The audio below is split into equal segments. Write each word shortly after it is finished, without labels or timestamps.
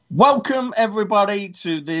Welcome everybody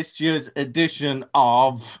to this year's edition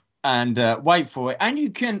of, and wait for it, and you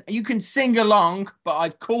can sing along, but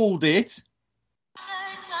I've called it.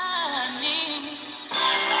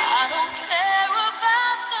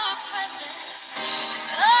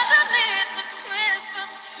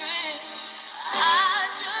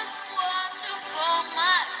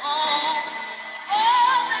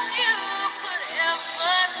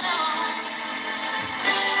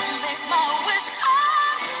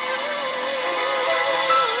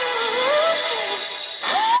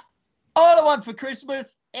 All I Want for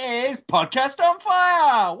Christmas is Podcast on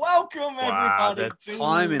Fire. Welcome everybody. The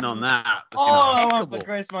timing on that. All I Want for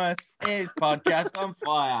Christmas is Podcast on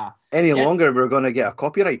Fire. Any longer, we're going to get a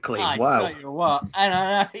copyright claim. Wow. Tell you what,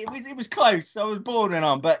 and it was close. I was bordering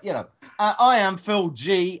on, but you know, I am Phil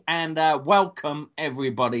G, and welcome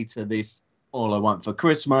everybody to this. All I Want for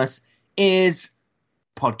Christmas is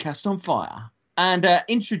Podcast on Fire, and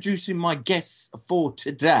introducing my guests for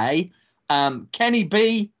today, Kenny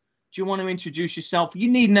B. Do you want to introduce yourself? You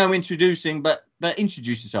need no introducing, but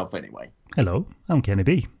introduce yourself anyway. Hello, I'm Kenny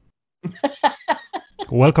B.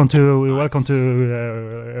 welcome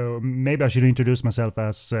to. Maybe I should introduce myself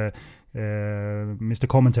as Mr.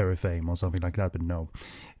 Commentary Fame or something like that, but no.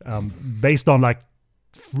 Based on like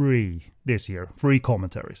three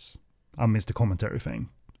commentaries, I'm Mr. Commentary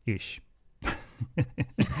Fame ish.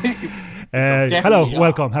 Hello,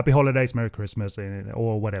 welcome, happy holidays, Merry Christmas,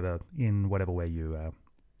 or whatever, in whatever way you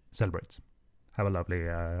celebrate. Have a lovely,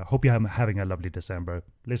 hope you're having a lovely December,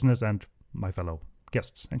 listeners and my fellow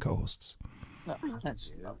guests and co-hosts. Oh,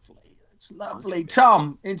 that's lovely. That's lovely.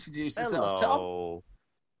 Tom, introduce yourself. Hello.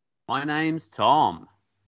 Tom. My name's Tom.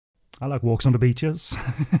 I like walks on the beaches.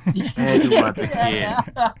 Brilliant. I was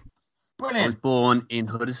Brilliant. born in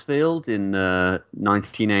Huddersfield in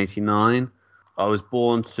 1989. I was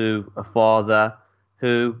born to a father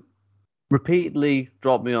who repeatedly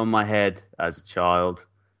dropped me on my head as a child.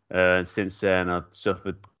 Since then, I've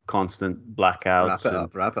suffered constant blackouts.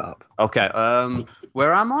 Wrap it up. Okay,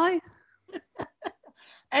 where am I?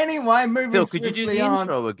 Anyway, moving Phil, could you do the on.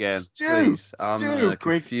 intro again, Stu, please?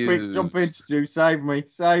 quick, jump in, Stu. Save me.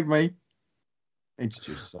 Introduce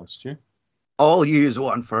yourself, Stu. All you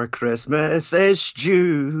want for Christmas is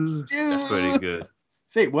stews. Stu. That's pretty good.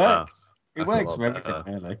 See, it works. It that's works a for lot everything,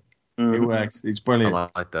 better. really. It works. It's brilliant. I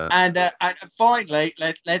like that. And finally,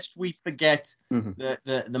 lest we forget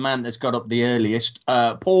the man that's got up the earliest,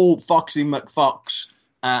 Paul Foxy McFox.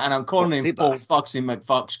 And I'm calling him Paul Foxy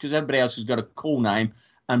McFox because everybody else has got a cool name,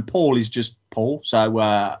 and Paul is just Paul. So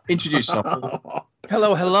introduce yourself, Paul.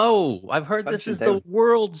 Hello. I've heard this is the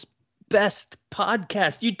world's best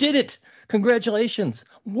podcast. You did it. Congratulations.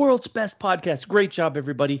 World's best podcast. Great job,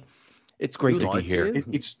 everybody. It's great to be here.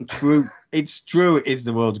 It's true. It's true. It is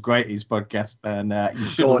the world's greatest podcast, and you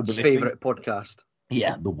should all be God's listening. favourite podcast.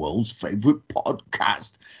 Yeah, the world's favourite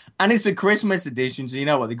podcast. And it's a Christmas edition, so you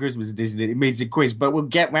know what the Christmas edition is. It means a quiz, but we'll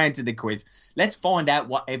get round to the quiz. Let's find out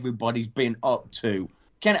what everybody's been up to.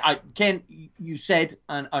 Ken, you said,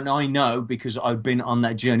 and I know because I've been on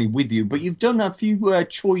that journey with you, but you've done a few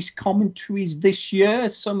choice commentaries this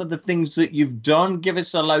year. Some of the things that you've done. Give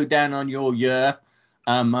us a lowdown on your year.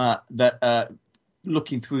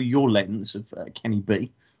 Looking through your lens of Kenny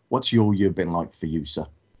B, what's your year been like for you, sir?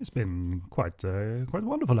 It's been quite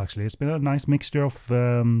wonderful, actually. It's been a nice mixture of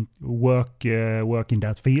work in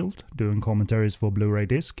that field, doing commentaries for Blu-ray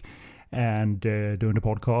disc, and doing the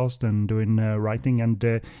podcast and doing writing,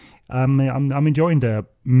 and I'm enjoying the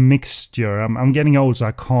mixture. I'm getting old, so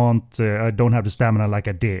I don't have the stamina like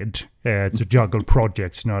I did to juggle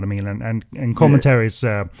projects. You know what I mean? And commentaries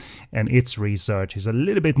and its research is a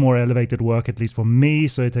little bit more elevated work, at least for me.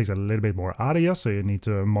 So it takes a little bit more out of you. So you need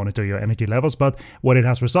to monitor your energy levels. But what it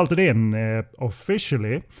has resulted in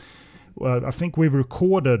officially, well, I think we've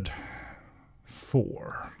recorded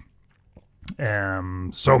 4.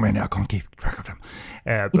 So many I can't keep track of them.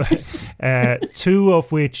 2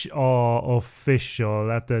 of which are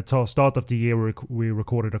official. At the start of the year, we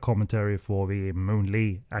recorded a commentary for the Moon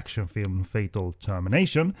Lee action film Fatal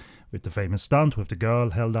Termination, with the famous stunt with the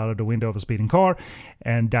girl held out of the window of a speeding car,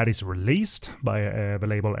 and that is released by the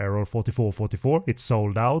label Error 4444. It's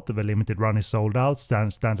sold out. The limited run is sold out.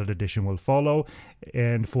 Standard edition will follow.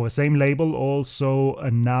 And for the same label, also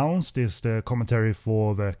announced is the commentary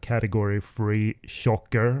for the category 3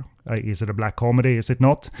 shocker. Is it a black comedy? Is it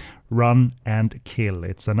not? Run and Kill.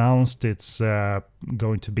 It's announced. It's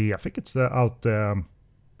going to be, I think it's out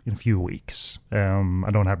in a few weeks. I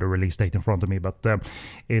don't have the release date in front of me, but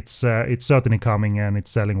it's certainly coming, and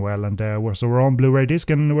it's selling well. And we're on Blu-ray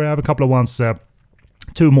disc, and we have a couple of ones,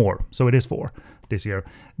 2 more, so it is 4 this year,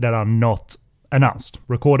 that are not announced.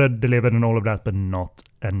 Recorded, delivered, and all of that, but not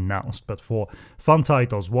announced. But for fun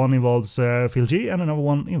titles, one involves Phil G, and another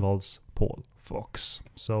one involves Paul Fox.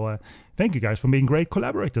 So thank you guys for being great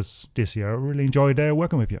collaborators this year. I really enjoyed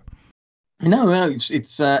working with you. No,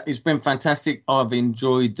 it's been fantastic. I've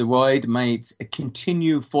enjoyed the ride. May it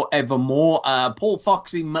continue forevermore. Paul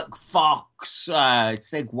Foxy McFox,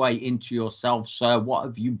 segue into yourself, sir. What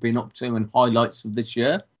have you been up to and highlights of this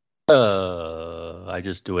year? I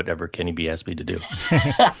just do whatever Kenny B asked me to do.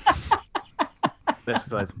 Best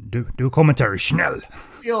place. Do commentary, schnell.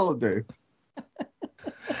 We all do.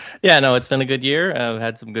 Yeah, no, it's been a good year. I've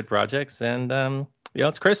had some good projects, and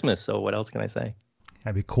it's Christmas, so what else can I say?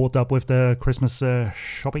 Have you caught up with the Christmas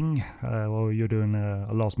shopping, or you're doing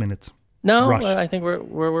a last minute? No, rush? I think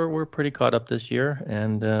we're pretty caught up this year,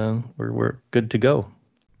 and we're good to go.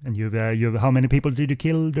 And you've how many people did you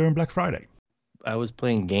kill during Black Friday? I was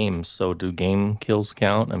playing games, so do game kills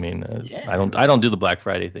count? I mean, Yeah. I don't do the Black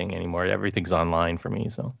Friday thing anymore. Everything's online for me.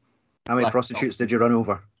 So How many prostitutes did you run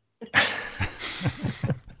over?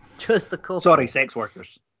 Just a couple. Sorry, sex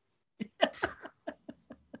workers.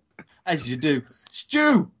 As you do.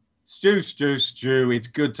 Stu, it's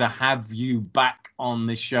good to have you back on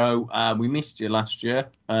the show. We missed you last year,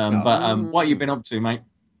 but what have you been up to, mate?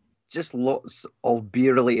 Just lots of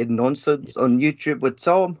beer-related nonsense on YouTube with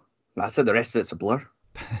Tom. That's it. The rest of it's a blur.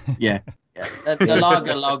 Yeah. The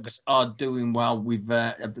Lager Logs are doing well.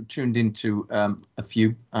 I've tuned into a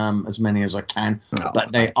few, as many as I can,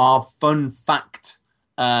 but they are fun fact.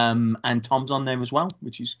 And Tom's on there as well,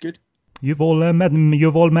 which is good. You've all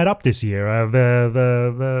met up this year.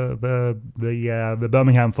 The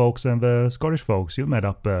Birmingham folks and the Scottish folks. You met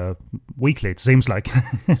up weekly. It seems like.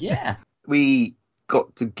 Yeah. We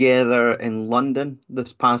got together in London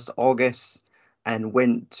this past August and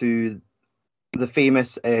went to the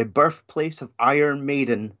famous birthplace of Iron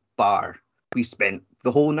Maiden bar. We spent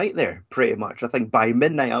the whole night there, pretty much. I think by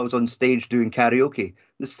midnight I was on stage doing karaoke,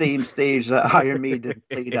 the same stage that Iron Maiden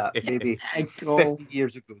played at maybe 50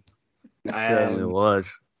 years ago. It certainly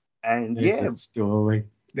was. And There's yeah, a story.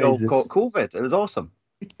 we all caught COVID. It was awesome.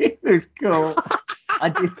 It was cool. I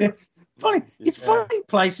did. Funny. It's funny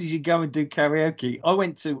places you go and do karaoke. I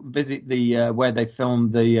went to visit the where they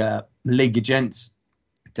filmed the League of Gents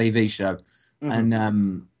TV show,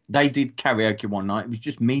 and they did karaoke one night. It was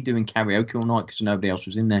just me doing karaoke all night because nobody else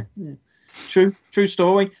was in there. Yeah. True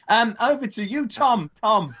story. Over to you, Tom.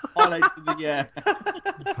 Highlights of the year.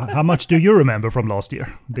 How much do you remember from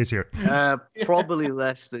this year? Probably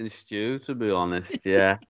less than Stu, to be honest.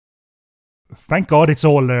 Yeah. Thank God it's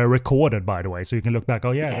all recorded, by the way, so you can look back.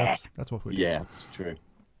 Oh yeah, that's what we. Yeah, that's true.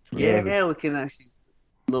 Yeah, we can actually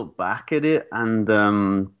look back at it,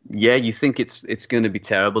 and you think it's going to be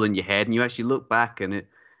terrible in your head, and you actually look back, and it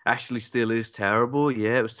actually still is terrible.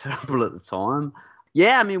 Yeah, it was terrible at the time.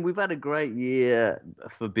 Yeah, I mean, we've had a great year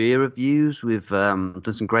for beer reviews. We've done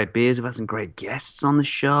some great beers. We've had some great guests on the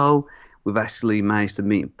show. We've actually managed to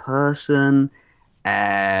meet in person.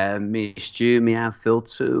 Me, Stu, me and Phil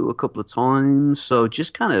too, a couple of times. So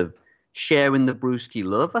just kind of sharing the Brewski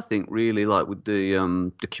love, I think, really, like with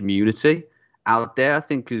the community out there, I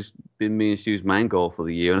think has been me and Stu's main goal for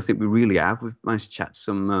the year. And I think we really have. We've managed to chat to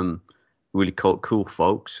some really cool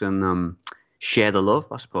folks and share the love,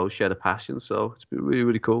 I suppose, share the passion. So it's been really,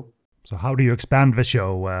 really cool. So how do you expand the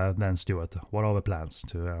show then, Stuart? What are the plans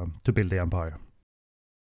to build the empire?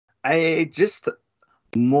 Just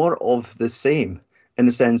more of the same in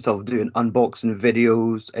the sense of doing unboxing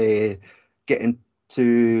videos, getting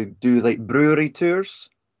to do like brewery tours,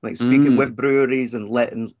 like speaking with breweries and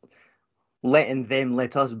letting them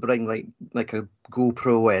let us bring like a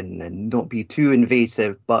GoPro in and not be too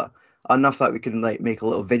invasive, but enough that we can like make a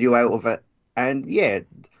little video out of it. And yeah,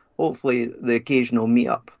 hopefully the occasional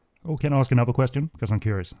meetup. Oh, can I ask another question? Because I'm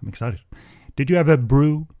curious. I'm excited. Did you ever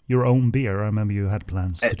brew your own beer? I remember you had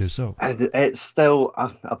plans to do so. It's still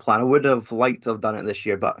a plan. I would have liked to have done it this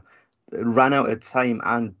year, but it ran out of time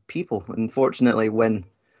and people. Unfortunately, when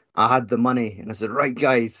I had the money and I said, right,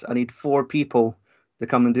 guys, I need 4 people to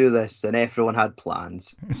come and do this, and everyone had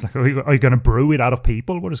plans. It's like, are you going to brew it out of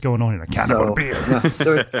people? What is going on in a cannibal beer?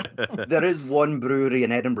 There is one brewery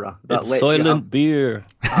in Edinburgh that lets Soylent you have beer.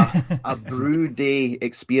 a brew day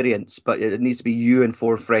experience, but it needs to be you and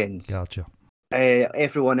 4 friends. Gotcha.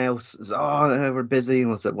 Everyone else is, we're busy. And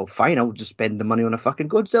I was like, well, fine, I'll just spend the money on a fucking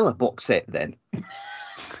Godzilla box set then.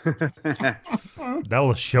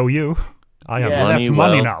 That'll show you. I have money less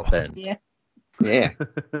money well now. Spent. Yeah.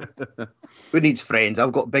 Who needs friends?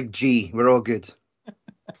 I've got Big G. We're all good.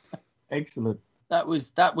 Excellent. That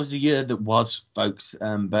was the year that was, folks.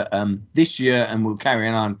 But this year, and we'll carry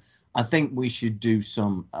on I think we should do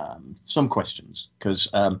some questions because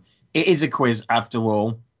it is a quiz after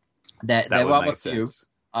all. There are a few.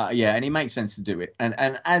 And it makes sense to do it.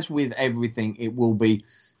 And as with everything, it will be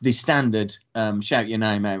the standard shout your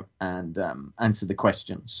name out and answer the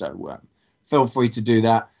question. So feel free to do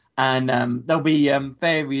that. And there'll be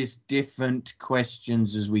various different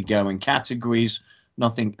questions as we go in categories.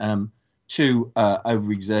 Nothing too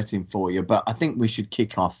overexerting for you. But I think we should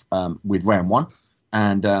kick off with round one.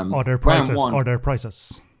 And Are there prizes? Are there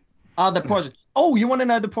prizes? Are there prizes? Oh, you want to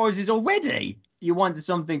know the prizes already? You want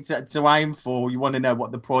something to aim for. You want to know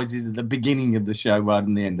what the prize is at the beginning of the show rather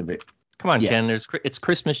than the end of it. Come on, Ken. It's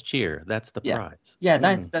Christmas cheer. That's the prize. Yeah,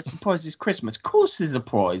 that's the prize is Christmas. Of course there's a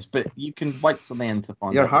prize, but you can wait till the end to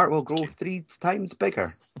find out. Your heart will grow 3 times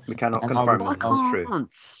bigger. We cannot confirm that that's true.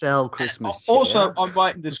 Can't sell Christmas cheer. Also, I'm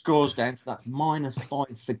writing the scores down, so that's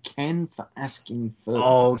 -5 for Ken for asking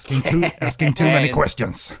for... asking too many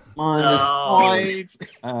questions.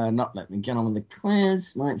 -5. Not let me get on with the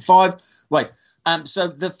quiz. Right, 5. Right. So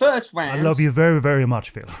the first round... I love you very, very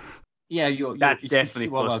much, Phil. Yeah, that's definitely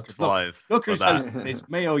 +5. Look who's hosting this,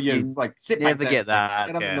 me or you. Like, sit back never there. Get that.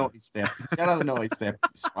 Get on the naughty step. Get on the naughty step.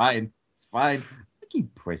 It's fine. It's fine. Fucking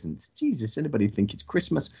presents. Jesus, anybody think it's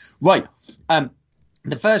Christmas? Right.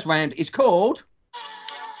 The first round is called...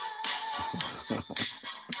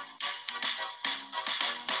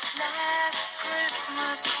 Last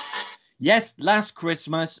Christmas. Yes, Last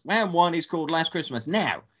Christmas. Round 1 is called Last Christmas.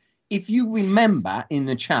 Now, if you remember in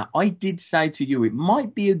the chat, I did say to you it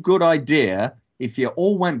might be a good idea if you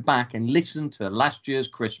all went back and listened to last year's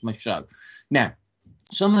Christmas show. Now,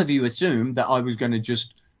 some of you assumed that I was going to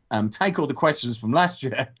just take all the questions from last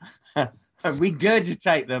year and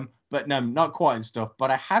regurgitate them, but no, not quite and stuff. But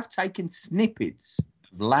I have taken snippets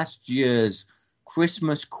of last year's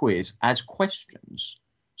Christmas quiz as questions.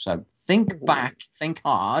 So think back, think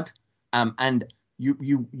hard, and...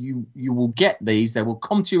 You will get these. They will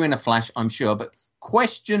come to you in a flash, I'm sure. But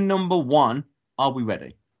question number 1, are we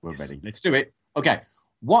ready? We're ready. Let's do it. Okay.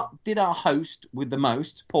 What did our host with the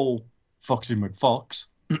most, Paul Foxy McFox,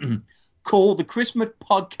 call the Christmas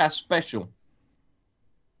podcast special?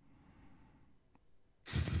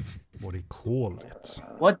 What did he call it?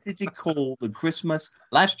 What did he call the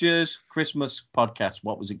last year's Christmas podcast?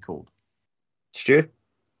 What was it called? Stu,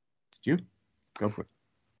 go for it.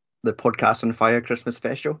 The Podcast on Fire Christmas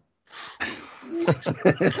special. It's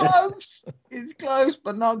close. It's close,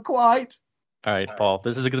 but not quite. All right, Paul.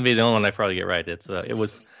 This is going to be the only one I probably get right. It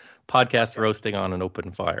was podcast roasting on an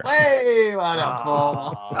open fire. Hey, right up,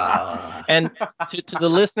 Paul. And to the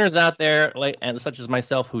listeners out there, such as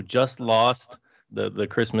myself, who just lost the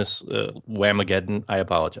Christmas Whamageddon, I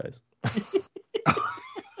apologize.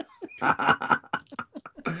 I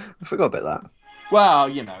forgot about that. Well,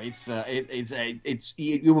 you know, it's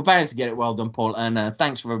you were bound to get it. Well done, Paul, and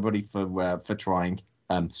thanks for everybody for trying,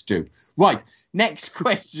 Stu. Right, next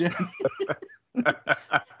question. in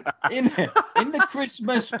the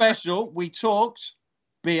Christmas special, we talked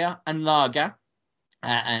beer and lager,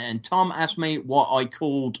 and Tom asked me what I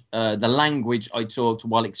called the language I talked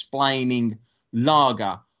while explaining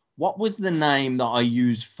lager. What was the name that I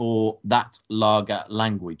used for that lager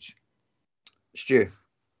language? Stu.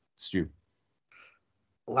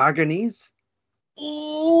 Laganese?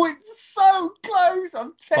 Oh, it's so close.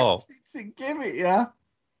 I'm tempted to give it, yeah.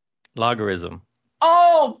 Logarithm.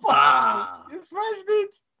 Oh, fuck. You smashed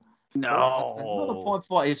it. No. Another point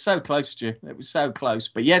for it. It's so close, Stu. It was so close.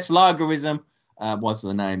 But yes, logarithm was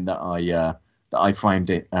the name that I framed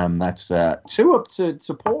it. That's 2 up to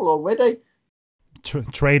Paul already.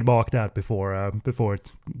 Trademark that before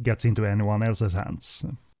it gets into anyone else's hands.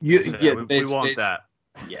 We want that.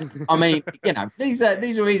 Yeah, I mean, you know, these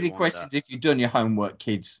are easy questions if you've done your homework,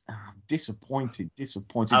 kids. Oh, disappointed.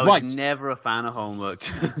 I was never a fan of homework,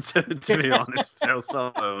 to be honest. Phil,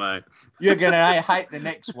 sorry, mate. You're gonna hate the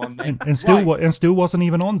next one then. And Stu wasn't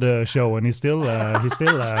even on the show, and he's still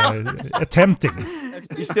attempting.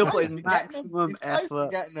 He's still putting maximum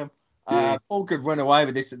effort. Getting them. Paul could run away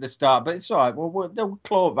with this at the start, but it's all right. Well, they'll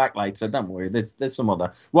claw it back later. Don't worry. There's some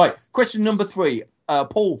other. Right. Question number 3.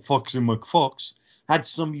 Paul Foxy McFox had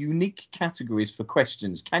some unique categories for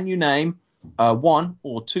questions. Can you name 1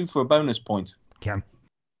 or 2 for a bonus point? Ken?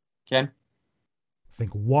 I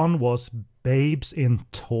think 1 was Babes in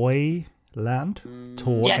Toy Land.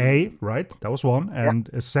 Toy yes. Right? That was 1. And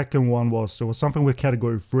a second one was something with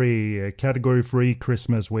category 3. Category 3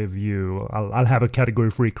 Christmas with you. I'll have a category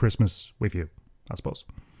 3 Christmas with you, I suppose.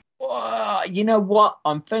 You know what?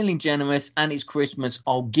 I'm feeling generous, and it's Christmas.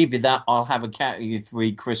 I'll give you that. I'll have a category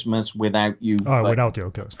 3 Christmas without you. Oh, without you.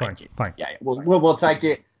 Okay, fine. Yeah. We'll take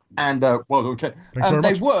it. And well, okay,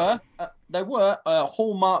 they were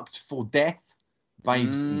hallmarked for death,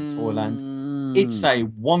 babes in Toyland. It's a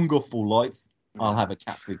wonderful life. I'll have a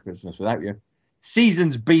cat-free Christmas without you.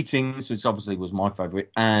 Season's Beatings, which obviously was my favourite,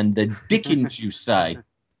 and the Dickens You Say.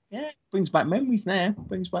 Yeah, brings back memories now.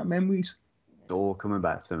 Brings back memories. It's all coming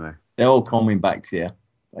back to me. They're all coming back to you,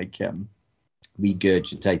 like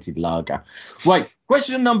regurgitated lager. Right,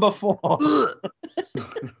 question number 4.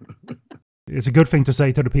 It's a good thing to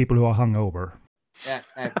say to the people who are hungover. Yeah,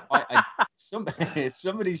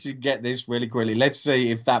 somebody should get this really quickly. Let's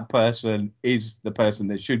see if that person is the person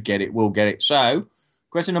that should get it. Will get it. So,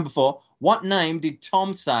 question number 4. What name did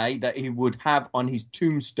Tom say that he would have on his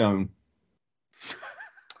tombstone?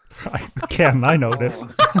 Ken, I know this.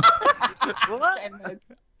 What?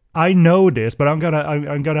 I know this, but I'm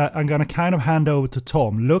gonna kind of hand over to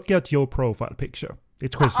Tom. Look at your profile picture.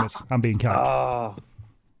 It's Christmas. I'm being kind.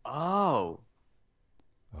 Oh.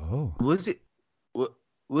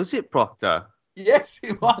 Was it Proctor? Yes,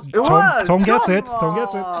 it was. Tom gets it. Tom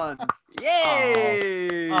gets it.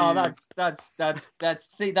 Yay! Oh, that's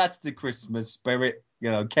the Christmas spirit.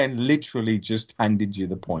 You know, Ken literally just handed you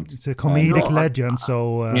the point. It's a comedic legend,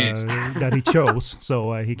 so that he chose.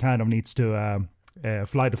 So he kind of needs to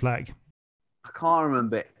fly the flag. I can't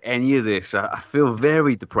remember any of this. I feel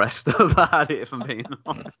very depressed about it, if I'm being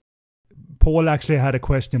honest. Paul actually had a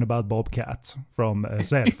question about Bobcat from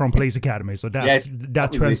Zed from Police Academy, so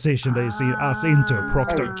that transitioned us into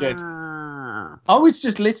Proctor. Good. I was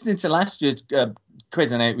just listening to last year's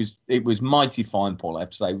quiz, and it was mighty fine, Paul. I have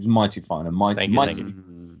to say, it was mighty fine and mighty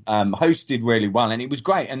hosted really well, and it was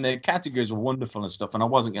great, and the categories were wonderful and stuff. And I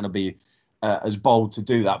wasn't going to be as bold to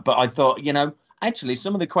do that, but I thought, actually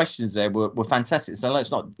some of the questions there were fantastic. So let's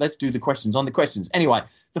do the questions on the questions. Anyway,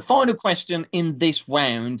 the final question in this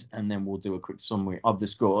round, and then we'll do a quick summary of the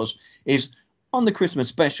scores, is on the Christmas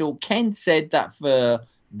special. Ken said that for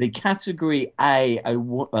the category A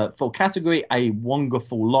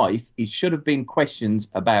Wonderful Life, it should have been questions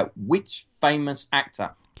about which famous actor.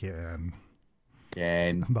 Ken.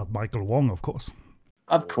 About Michael Wong, of course.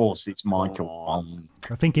 Of course, it's Michael Wong.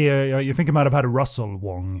 I think you think he might have had a Russell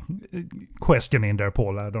Wong question in there,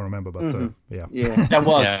 Paul. I don't remember, but yeah. There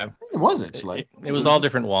was. Yeah. There was actually. It was all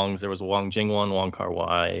different Wongs. There was Wong Jingwon, Wong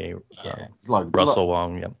Kar-wai, Russell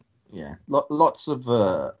Wong. Yeah. Yeah. Lots of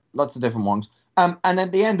different Wongs. And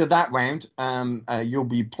at the end of that round, you'll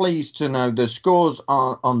be pleased to know the scores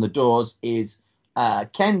on the doors is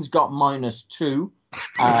Ken's got -2.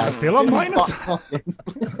 Still on minus.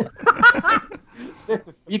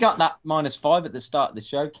 You got that -5 at the start of the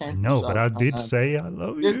show, Ken. No, but I did say I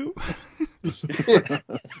love you.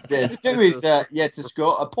 Yeah, 2 is to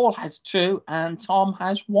score. Paul has 2 and Tom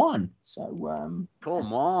has 1. So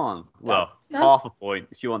come on. Well, half a point.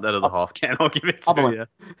 If you want that other half, Ken, I'll give it to you.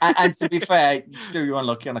 And to be fair, Stu, you're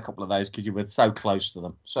unlucky on a couple of those because you were so close to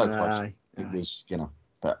them. So close. It was,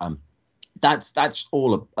 but that's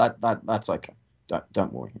all. That's okay.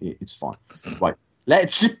 Don't worry. It's fine. Right.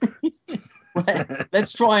 Let's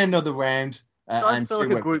try another round. I feel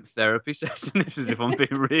like a group therapy session. This is, if I'm being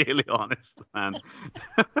really honest, man.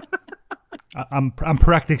 I'm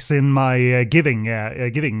practicing my giving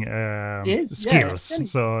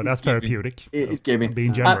skills, so that's therapeutic. It's giving.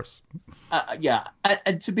 Being generous.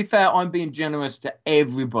 And to be fair, I'm being generous to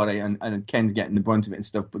everybody, and Ken's getting the brunt of it and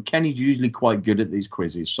stuff. But Kenny's usually quite good at these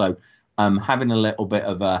quizzes, so having a little bit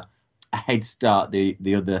of a head start the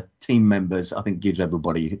other team members, I think, gives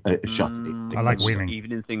everybody a shot at it. I like winning.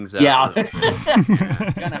 Evening things out. Yeah. You're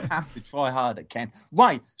going to have to try harder, Ken.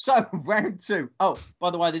 Right, so round 2. Oh,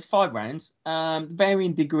 by the way, there's 5 rounds.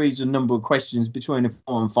 Varying degrees of number of questions between a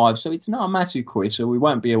 4 and 5, so it's not a massive quiz, so we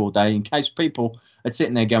won't be here all day in case people are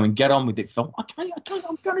sitting there going, get on with it, Phil. Okay,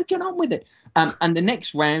 I'm going to get on with it. And the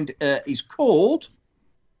next round is called,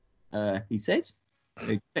 he says,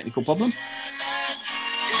 a technical problem.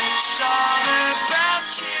 It's all about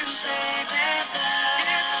you,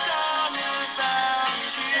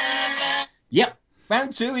 Yep,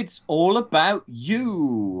 round 2, it's all about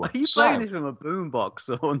you. Are you playing this from a boombox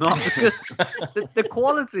or not? Because the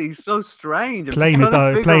quality is so strange. Playing it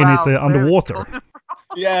underwater.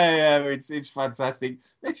 Yeah, it's fantastic.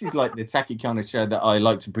 This is like the tacky kind of show that I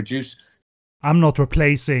like to produce. I'm not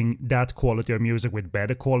replacing that quality of music with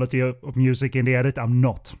better quality of music in the edit. I'm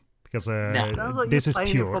not. Because this is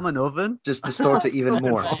pure. From an oven. Just distort it even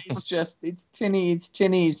more. It's tinny, it's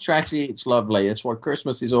trashy, it's lovely. It's what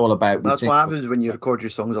Christmas is all about. That's what happens when you record your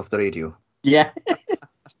songs off the radio. Yeah.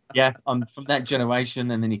 Yeah, I'm from that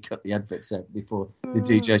generation, and then you cut the adverts out before the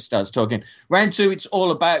DJ starts talking. Round 2, it's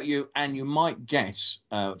all about you, and you might guess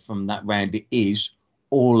from that round it is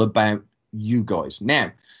all about you guys.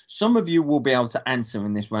 Now, some of you will be able to answer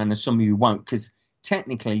in this round and some of you won't, because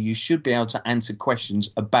technically you should be able to answer questions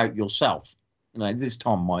about yourself. This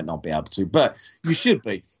time might not be able to, but you should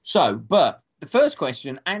be. So, but the first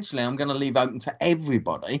question, actually, I'm going to leave open to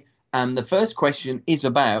everybody. The first question is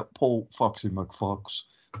about Paul Foxy McFox.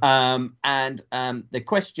 The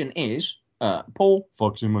question is, Paul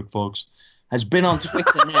Foxy McFox has been on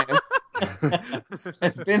Twitter now.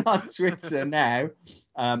 Has been on Twitter now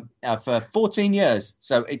for 14 years.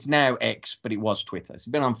 So it's now X, but it was Twitter. It's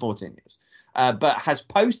been on 14 years. But has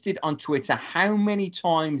posted on Twitter how many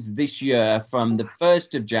times this year from the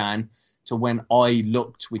 1st of Jan to when I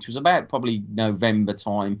looked, which was about probably November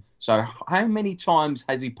time. So how many times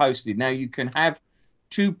has he posted? Now, you can have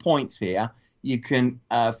 2 points here. You can,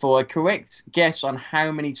 for a correct guess on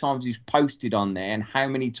how many times he's posted on there and how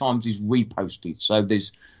many times he's reposted. So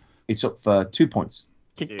it's up for 2 points.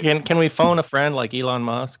 Can we phone a friend like Elon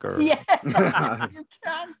Musk? Or yeah, you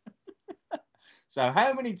can. So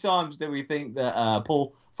how many times do we think that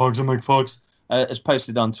Paul Foxy McFox has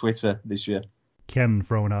posted on Twitter this year? Ken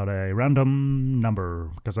throwing out a random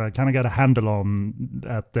number because I kind of got a handle on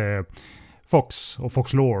that Fox or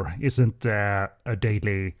Fox Lore isn't a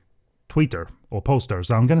daily tweeter or poster.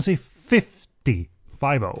 So I'm going to say 50.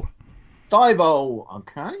 50. 50.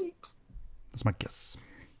 Okay. That's my guess.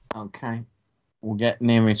 Okay. We'll get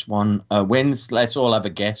nearest one wins. Let's all have a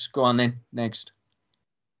guess. Go on then. Next.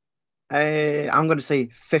 I'm going to say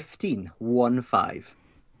 15. 15.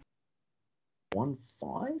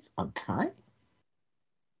 15. Okay.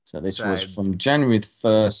 So this was from January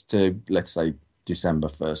 1st to, let's say, December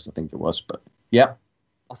 1st, I think it was. But, yep.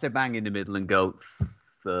 I'll say bang in the middle and go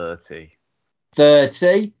 30.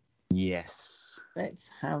 30? Yes. Let's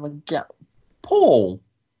have a go. Paul?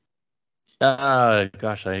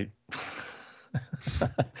 Gosh, I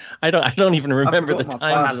don't even remember the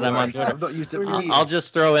time that I'm on Twitter. I'll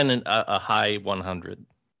just throw in a high 100.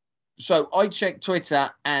 So I checked Twitter,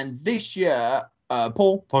 and this year,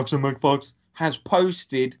 Paul Foxy McFox has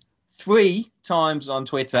posted 3 times on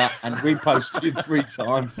Twitter and reposted 3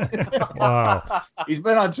 times. Wow. He's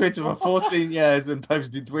been on Twitter for 14 years and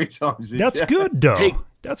posted 3 times. That's good, though.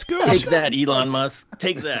 That's good. Take that, Elon Musk.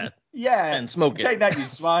 Take that. Yeah. And smoke it. Take that, you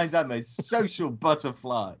swines. I'm a social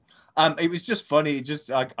butterfly. It was just funny. It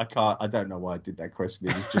just, I don't know why I did that question.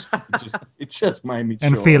 It just made me.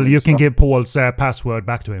 And Phil, you can give Paul's password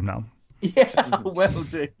back to him now. Yeah, will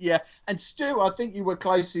do. Yeah. And Stu, I think you were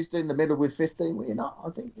closest in the middle with 15, were you not?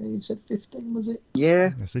 I think you said 15, was it?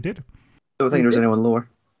 Yeah. Yes, I did. I don't think there's anyone lower.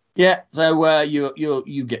 Yeah, so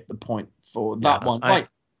you get the point for that one. Right.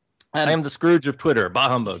 I am the Scrooge of Twitter. Bah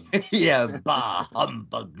humbug. Yeah, bah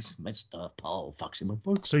humbugs, Mr. Paul Foxy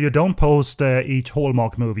McFox. So you don't post each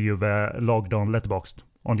Hallmark movie you've logged on Letterboxd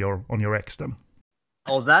on your X then?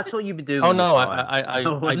 Oh, that's what you've been doing. Oh no, I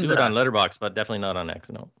do it on Letterboxd, but definitely not on X.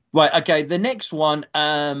 No. Right. Okay. The next one.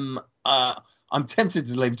 I'm tempted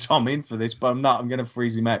to leave Tom in for this, but I'm not. I'm going to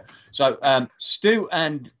freeze him out. So Stu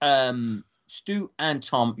and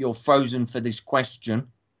Tom, you're frozen for this question.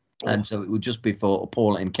 And so it would just be for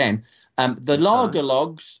Paul and Ken. The Lager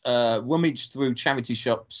Logs rummaged through charity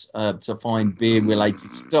shops to find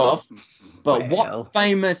beer-related stuff. But what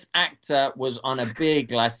famous actor was on a beer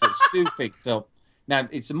glass that Stu picked up? Now,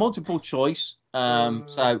 it's a multiple choice.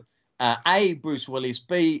 So A, Bruce Willis,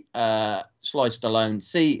 B, Sly Stallone,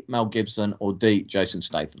 C, Mel Gibson, or D, Jason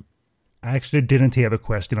Statham. I actually didn't hear the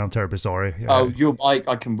question. I'm terribly sorry.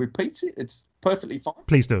 I can repeat it. It's perfectly fine.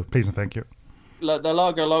 Please do. Please and thank you. The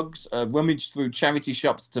Lager Logs rummaged through charity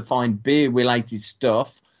shops to find beer-related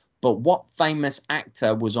stuff, but what famous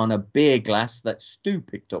actor was on a beer glass that Stu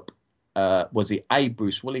picked up? Was it A,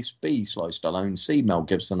 Bruce Willis, B, Sly Stallone, C, Mel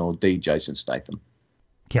Gibson, or D, Jason Statham?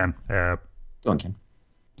 Ken. Go on, Ken.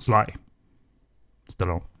 Sly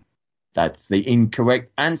Stallone. That's the incorrect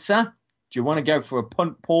answer. Do you want to go for a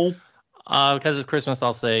punt, Paul? Because it's Christmas,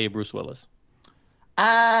 I'll say Bruce Willis.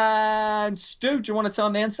 And Stu, do you want to tell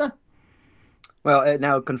him the answer? Well, it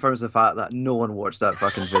now confirms the fact that no one watched that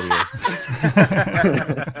fucking video.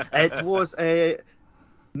 It was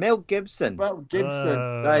Mel Gibson. Mel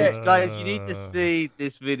Gibson. Guys, you need to see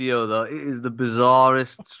this video, though. It is the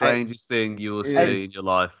bizarrest, strangest thing you will see in your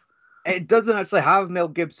life. It doesn't actually have Mel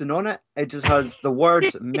Gibson on it. It just has the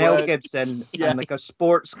words Mel Gibson and like a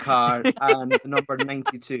sports car and the number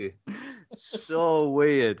 92. So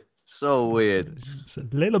weird. So weird. It's a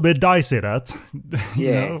little bit dicey, that.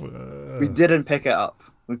 Yeah. We didn't pick it up.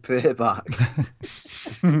 We put it back.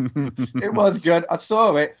 It was good. I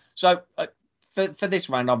saw it. So for this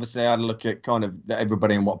round, obviously, I had a look at kind of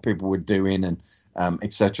everybody and what people were doing and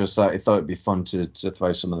etc. So I thought it'd be fun to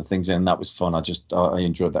throw some of the things in, and that was fun. I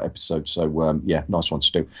enjoyed that episode. So yeah, nice one,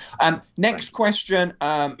 Stu. Next question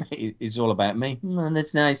is all about me.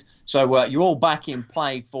 That's nice. So you're all back in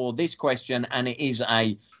play for this question, and it is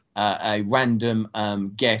a random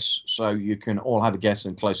guess, so you can all have a guess,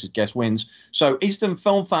 and closest guess wins. So Eastern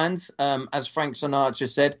film fans, as Frank Sinatra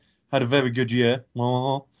said, had a very good year.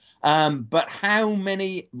 But how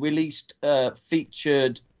many released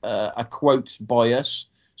featured a quote by us?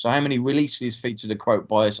 So how many releases featured a quote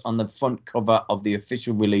by us on the front cover of the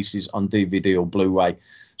official releases on DVD or Blu-ray?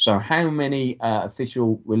 So how many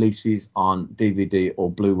official releases on DVD or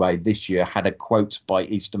Blu-ray this year had a quote by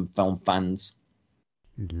Eastern film fans?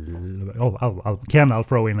 I'll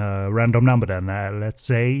throw in a random number then. Let's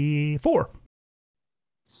say 4.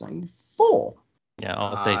 Say 4. Yeah,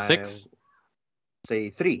 I'll say 6. Say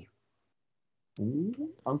 3.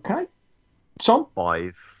 Okay. Tom?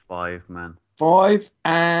 5, man. 5,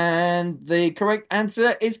 and the correct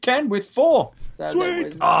answer is Ken with 4. So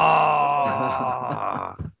Sweet.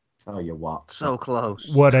 Tell you what. So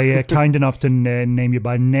close. Were they kind enough to name you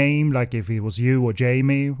by name, like if it was you or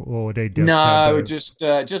Jamie, or they just no,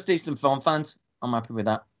 just Eastern film fans. I'm happy with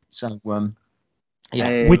that. So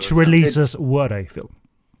yeah. Which releases were they, Phil?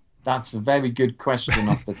 That's a very good question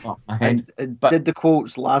off the top of my head. And did the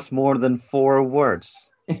quotes last more than 4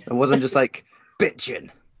 words? It wasn't just like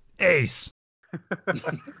bitchin'. Ace.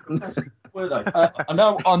 Were they? I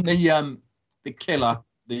know on the Killer,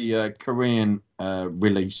 the Korean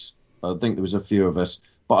release, I think there was a few of us,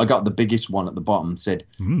 but I got the biggest one at the bottom. Said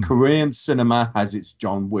Korean cinema has its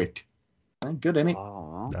John Wick. Good, isn't it?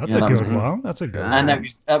 That's a good one. That's a good one. And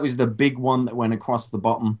that was the big one that went across the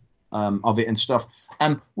bottom of it and stuff,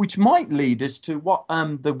 which might lead us to what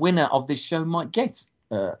the winner of this show might get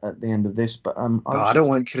at the end of this. But I don't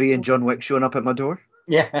want Korean John Wick showing up at my door.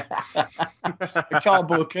 Yeah, a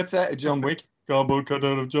cardboard cutout of John Wick. Cardboard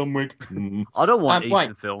cutout of John Wick. I don't want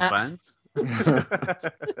Eastern film fans.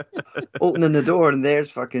 Opening the door and there's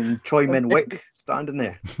fucking Choi Min-wick standing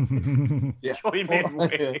there. Yeah. Choi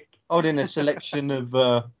Min-wick. Holding a selection of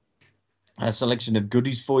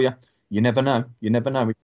goodies for you. You never know. You never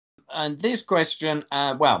know. And this question,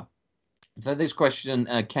 for this question,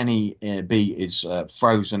 Kenny B is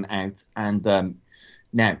frozen out, and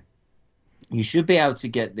now you should be able to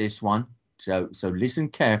get this one. So listen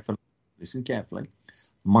carefully. Listen carefully.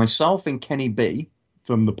 Myself and Kenny B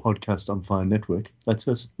from the Podcast on Fire Network, that's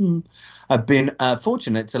us, have been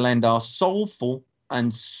fortunate to lend our soulful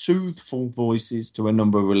and soothful voices to a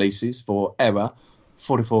number of releases for Error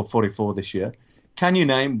 4444 this year. Can you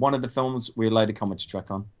name one of the films we laid a commentary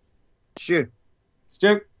track on? Sure.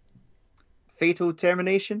 Stu? Fatal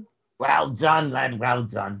Termination. Well done, lad. Well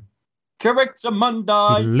done. Correct,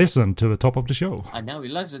 Monday. Listen to the top of the show. I know, he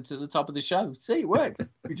listened to the top of the show. See, it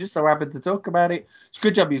works. We just so happened to talk about it. It's a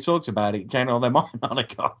good job you talked about it, Ken, or they might not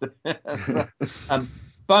have got it.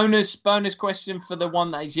 Bonus question for the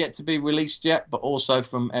one that is yet to be released yet, but also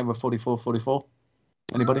from Error 4444.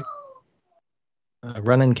 Anybody?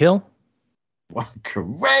 Run and Kill? Well,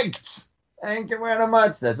 correct. Thank you very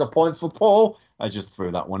much. There's a point for Paul. I just threw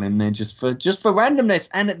that one in there just for randomness.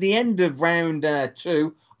 And at the end of round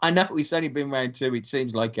 2, I know it's only been round 2. It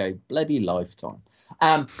seems like a bloody lifetime.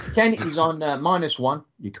 Ken is on -1.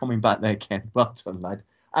 You're coming back there, Ken. Well done, lad.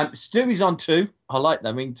 Stu is on 2. I like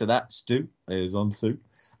the ring to that. Stu is on 2.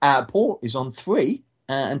 Paul is on 3.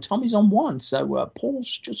 And Tom is on 1. So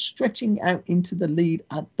Paul's just stretching out into the lead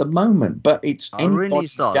at the moment. But it's I really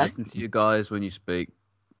anybody's start game. listening to you guys when you speak.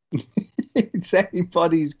 It's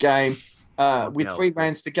anybody's game. With 3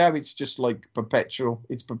 rounds to go, it's just like perpetual.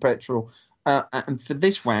 It's perpetual. And for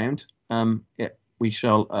this round, we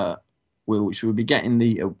shall be getting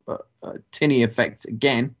the tinny effect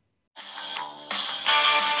again.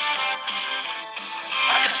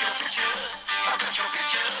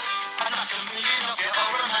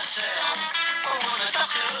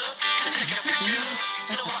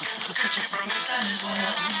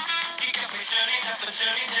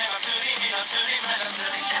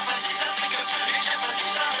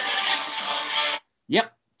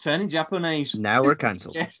 Yep, turning Japanese. Now we're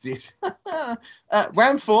cancelled. Guessed it.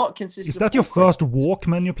 Round 4 consists Is of that your 4 first questions.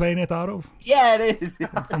 Walkman you're playing it out of? Yeah, it is.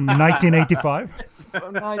 From 1985?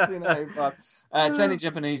 From 1985. Turning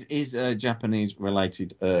Japanese is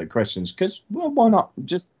Japanese-related questions because, well, why not?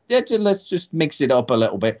 Let's just mix it up a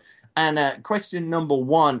little bit. And question number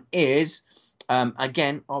 1 is,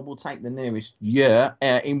 again, I will take the nearest year.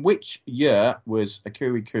 In which year was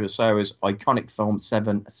Akira Kurosawa's iconic film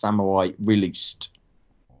Seven Samurai released?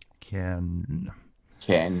 Ken.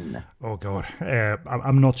 Ken. Oh God,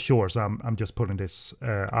 I'm not sure, so I'm just putting this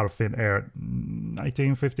out of thin air.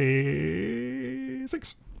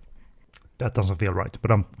 1956. That doesn't feel right,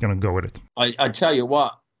 but I'm gonna go with it. I tell you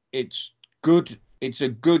what, it's good. It's a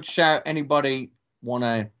good shout. Anybody want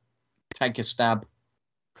to take a stab?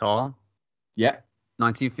 Tom? Yeah.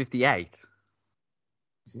 1958.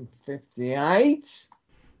 1958.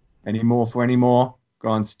 Any more for any more? Go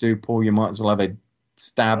on, Stu. Paul, you might as well have a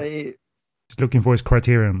stab. He's looking for his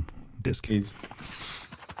Criterion disc. Is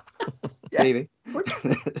Maybe.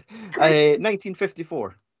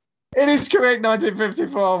 1954. It is correct,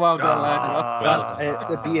 1954. Well done, lad. That's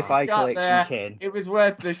the BFI collection, Ken. It was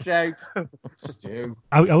worth the shout. Stu.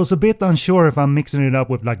 I was a bit unsure if I'm mixing it up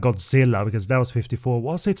with like Godzilla because that was 54.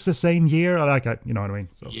 Was it the same year? You know what I mean?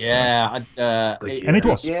 So, Yeah. and it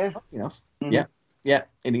was. Yeah. Enough. Mm-hmm. Yeah,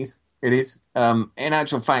 it is. It is. In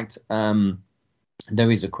actual fact,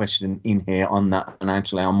 there is a question in here on that, and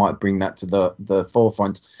actually, I might bring that to the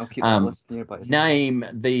forefront. I'll keep my list nearby. Name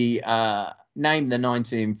the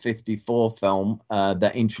 1954 film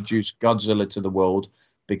that introduced Godzilla to the world,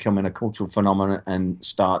 becoming a cultural phenomenon and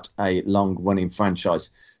start a long-running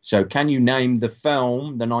franchise. So, can you name the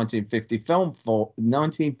film, the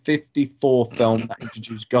 1954 film that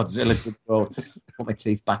introduced Godzilla to the world? Put my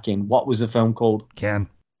teeth back in. What was the film called? Ken.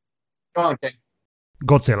 Go on, Ken.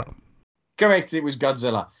 Godzilla. Correct, it was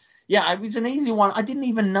Godzilla. Yeah, it was an easy one. I didn't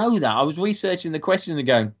even know that. I was researching the question and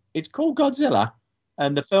going, it's called Godzilla,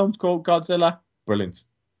 and the film's called Godzilla. Brilliant.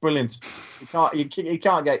 You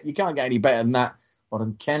can't get any better than that.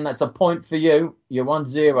 Well, Ken, that's a point for you. You're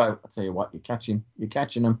 1-0. I tell you what, you're catching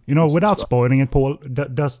them. You know, without spoiling it, Paul,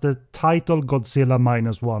 does the title Godzilla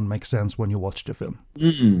 -1 make sense when you watch the film?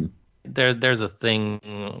 Mm. There's a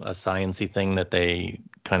sciencey thing that they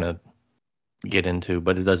kind of get into,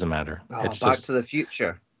 but it doesn't matter. It's Back just, to the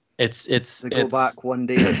Future. It's They go back one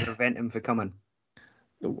day and prevent him from coming.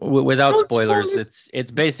 Without Don't spoilers, spoil it.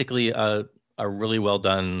 it's basically a really well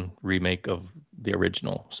done remake of the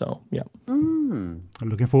original. So yeah. I'm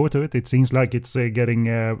looking forward to it. It seems like it's getting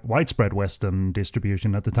widespread Western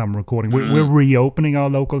distribution at the time of recording. We're reopening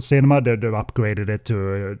our local cinema. They've upgraded it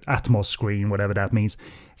to Atmos screen, whatever that means.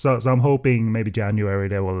 So I'm hoping maybe January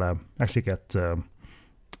they will actually get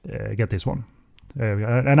this one.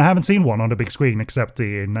 And I haven't seen one on the big screen except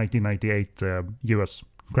the 1998 US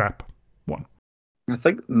crap one. I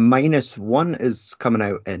think -1 is coming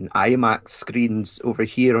out in IMAX screens over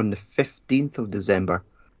here on the 15th of December.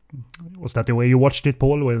 Was that the way you watched it,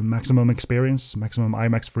 Paul, with maximum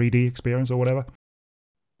IMAX 3D experience or whatever?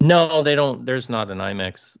 No, they don't. There's not an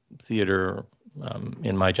IMAX theater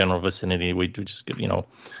in my general vicinity. We do just,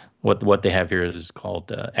 what they have here is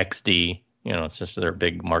called XD. It's just their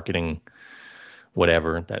big marketing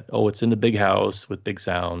whatever that, it's in the big house with big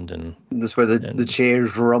sound. And that's where the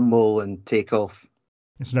chairs rumble and take off.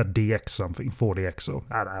 Isn't that DX something, 4DX? So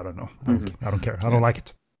I don't know. I don't care. I don't like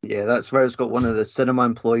it. Yeah, that's where it's got one of the cinema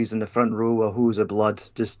employees in the front row, a hose of blood,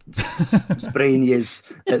 just spraying yous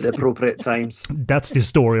at the appropriate times. That's the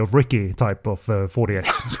story of Ricky type of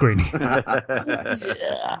 4DX screening.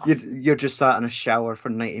 You're just sat in a shower for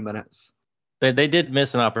 90 minutes. They did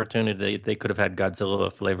miss an opportunity. They could have had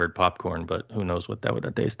Godzilla flavored popcorn, but who knows what that would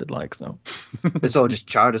have tasted like. So it's all just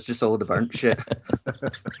charred. It's just all the burnt shit.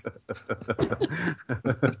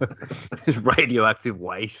 It's radioactive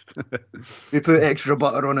waste. We put extra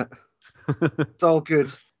butter on it. It's all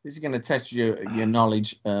good. This is going to test your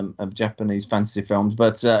knowledge of Japanese fantasy films.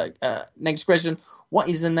 But next question. What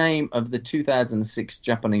is the name of the 2006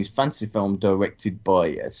 Japanese fantasy film directed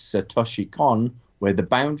by Satoshi Kon, where the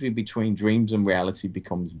boundary between dreams and reality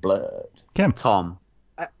becomes blurred? Ken. Tom.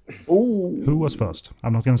 Who was first?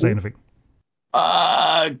 I'm not going to say anything.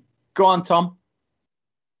 Go on, Tom.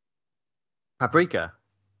 Paprika.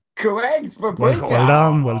 Correct, Paprika. Well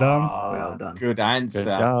done. Well done. Good answer.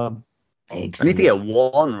 Good job. Excellent. I need to get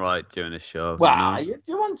one right during this show. Well, you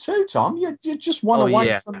won 2, Tom. You're just one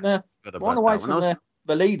away from the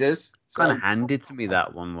leaders. So. Kind of handed to me,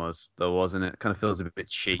 that one was, though, wasn't it? Kind of feels a bit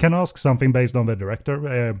cheap. Can I ask something based on the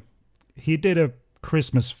director? He did a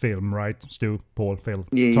Christmas film, right? Stu, Paul, Phil,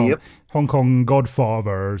 Tom. Yep. Hong Kong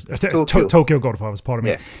Godfather, Tokyo Godfathers, pardon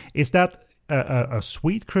me. Yeah. Is that a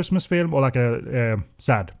sweet Christmas film or like a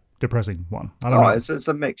sad, depressing one? I don't know. It's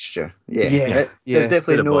a mixture. Yeah. Bit There's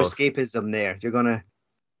definitely of no both. escapism there. You're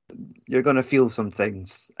gonna feel some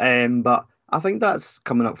things. But I think that's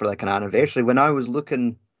coming up for like an anniversary. When I was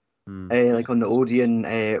looking like on the Odeon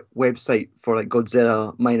website for like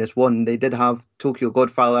Godzilla -1, they did have Tokyo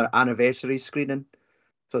Godfather anniversary screening.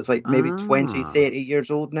 So it's like maybe 20, 30 years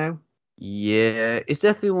old now. Yeah, it's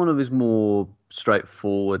definitely one of his more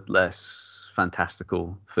straightforward, less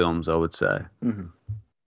fantastical films, I would say. Mhm.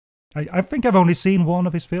 I think I've only seen one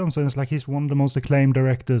of his films, and it's like he's one of the most acclaimed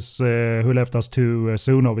directors who left us too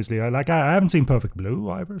soon. Obviously, I haven't seen Perfect Blue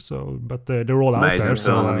either, so but they're all out Amazing there. film,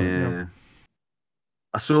 So yeah.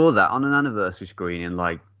 I saw that on an anniversary screening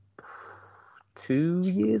like 2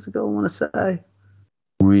 years ago, I want to say.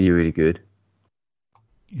 Really, really good.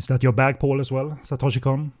 Is that your bag, Paul, as well? Satoshi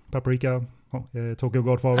Kon, Paprika, Tokyo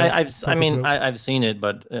Godfather. I've seen it,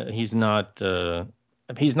 but he's not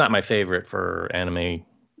my favorite for anime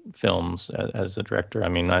films as a director. I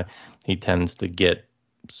mean, he tends to get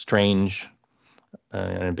strange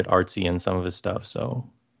and a bit artsy in some of his stuff, so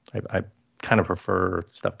I kind of prefer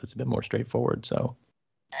stuff that's a bit more straightforward. So,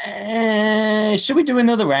 should we do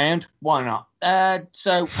another round? Why not?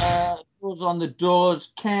 So, rules on the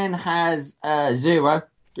doors. Ken has 0.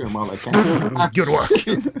 Doing well, Ken. Good work.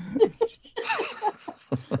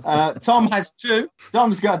 Tom has 2.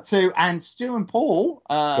 Tom's got 2, and Stu and Paul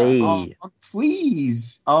on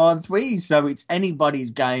 3s. So it's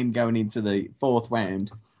anybody's game going into the 4th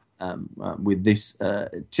round with this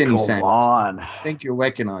tinny sound. on. I think you'll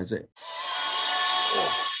recognise it.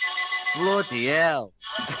 Bloody hell.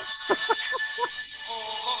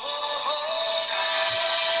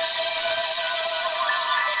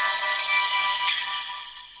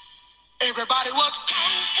 Everybody was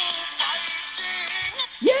kung fu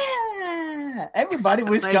fighting. Yeah, everybody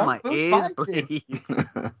was Made my kung fu ears fighting. bleed.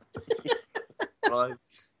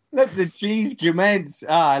 Nice. Let the cheese commence.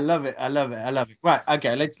 I love it. Right,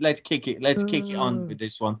 okay, let's kick it. Let's kick it on with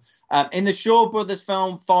this one. In the Shaw Brothers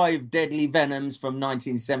film 5 Deadly Venoms from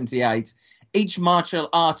 1978, each martial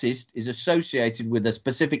artist is associated with a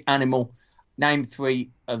specific animal. Name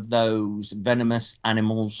 3 of those venomous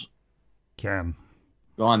animals. Ken.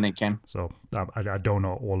 Go on then, Ken. So I don't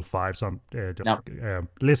know all 5. So I'm just No.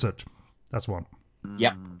 lizard. That's one.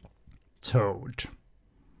 Yep. Toad.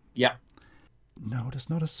 Yep. No, there's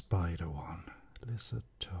not a spider one. Lizard,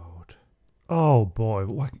 toad. Oh boy,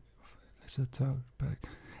 what? Lizard, toad.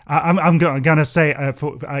 I'm gonna say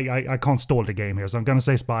I can't stall the game here, so I'm gonna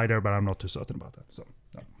say spider, but I'm not too certain about that. So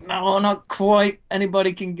No, not quite.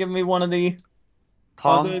 Anybody can give me one of the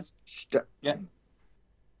Tom? others? Yeah.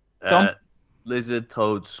 Tom? Lizard,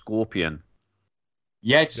 toad, scorpion.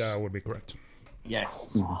 Yes. that would be correct.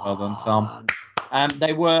 Yes. Well done, Tom.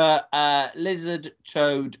 They were lizard,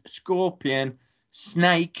 toad, scorpion,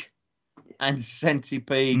 snake, and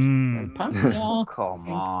centipede. Apparently they are. Come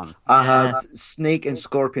on. I had snake and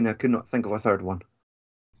scorpion. I could not think of a third one.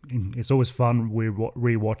 It's always fun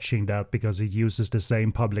rewatching that because it uses the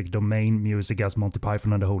same public domain music as Monty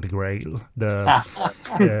Python and the Holy Grail. The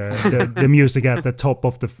music at the top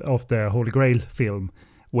of the Holy Grail film,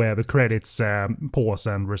 where the credits pause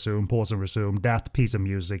and resume. That piece of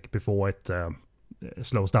music before it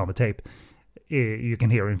slows down the tape. You can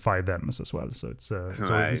hear in 5 Venoms as well. So it's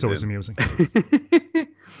always amusing.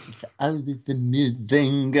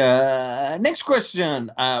 Next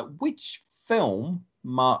question. Which film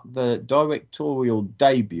marked the directorial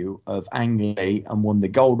debut of Ang Lee and won the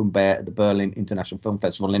Golden Bear at the Berlin International Film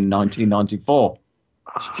Festival in 1994?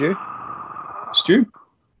 Stu?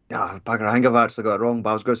 Yeah, bugger, I think I've actually got it wrong, but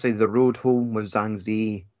I was going to say The Road Home with Zhang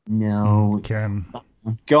Zi. No. Ken.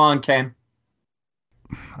 Go on, Ken.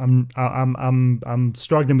 I'm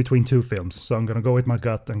struggling between 2 films, so I'm gonna go with my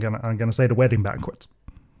gut. I'm gonna say The Wedding Banquet.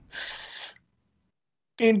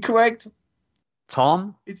 Incorrect.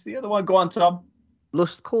 Tom? It's the other one. Go on, Tom.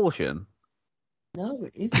 Lust, Caution? No,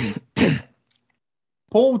 it isn't.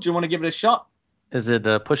 Paul, do you want to give it a shot? is it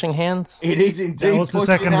Pushing Hands? It is indeed. That was the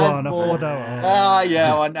Pushing second Hands, one. I Paul. thought that. Ah,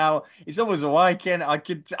 yeah, I know. It's always a way, Ken. I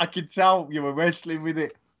could tell you were wrestling with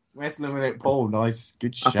it, Paul. Nice,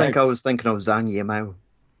 good I shout. think I was thinking of Zhang Yimou.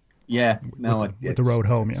 Yeah, no, with the road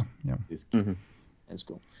home, yeah. Mm-hmm. That's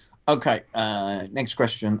cool. Okay, next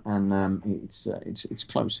question, and it's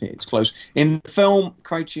close here. It's close. In the film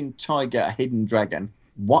Crouching Tiger, Hidden Dragon,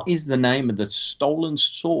 what is the name of the stolen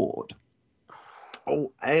sword?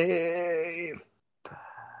 Oh,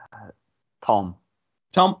 Tom?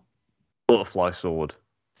 Butterfly sword.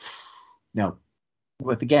 No,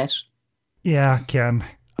 worth a guess. Yeah, Ken.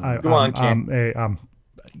 Go on, Ken.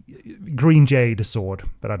 Green Jade sword,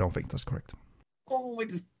 but I don't think that's correct. Oh,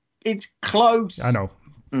 it's close. I know.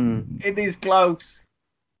 It is close.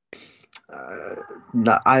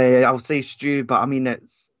 No, I'll say Stu, but I mean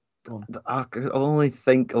I can only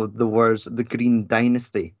think of the words "the Green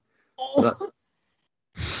Dynasty." Oh,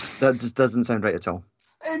 That just doesn't sound right at all.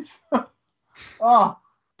 it's. Oh,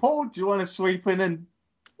 Paul, do you want to sweep in and?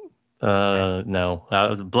 No.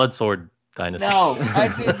 Blood Sword Dynasty. No,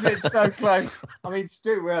 it's so close. I mean,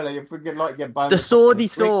 Stu, really, if we could get bonus. The Swordy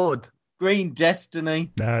Sword. Green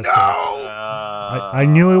Destiny. That's it. I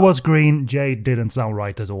knew it was green. Jade didn't sound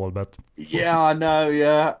right at all, but Yeah, I know.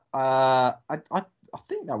 Yeah, I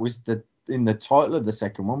think that was in the title of the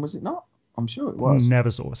second one, was it not? I'm sure it was.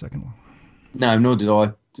 never saw a second one. No, nor did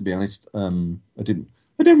I. To be honest, I didn't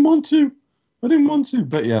want to.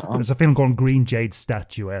 But yeah, There's a film called Green Jade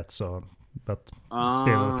Statuette, but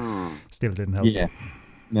still didn't help. Yeah.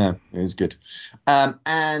 No, it was good.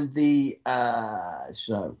 And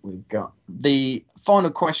so we've got the final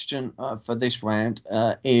question for this round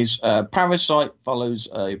is Parasite follows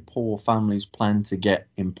a poor family's plan to get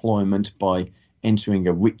employment by entering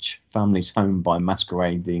a rich family's home by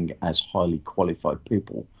masquerading as highly qualified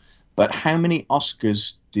people. But how many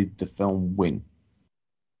Oscars did the film win?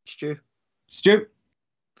 Stu?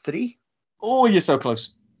 3? Oh, you're so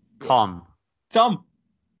close. Tom.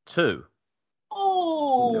 2.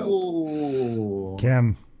 Oh.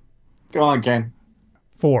 Ken. Go on, Ken.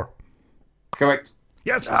 4. Correct.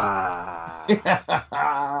 Yes.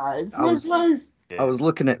 It's so close. I was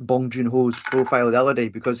looking at Bong Joon-ho's profile the other day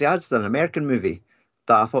because he has an American movie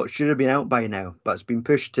that I thought should have been out by now, but it's been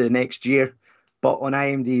pushed to next year. But on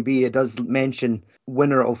IMDb, it does mention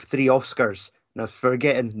winner of 3 Oscars. And I was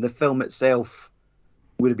forgetting the film itself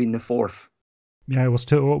would have been the 4th. Yeah, it was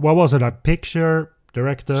 2. What was it? A picture,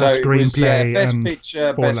 director, So screenplay, best and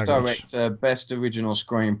picture, 4 best language. director, best original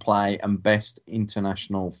screenplay, and best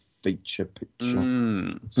international feature picture.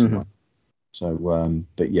 So,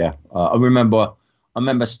 but yeah, I remember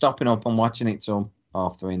stopping up and watching it till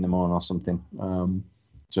 3:30 in the morning or something.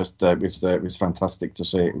 It was fantastic to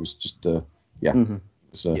see. It was just it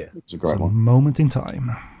was a great It's a one. moment in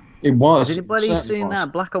time. It was. Has anybody Certainly seen was.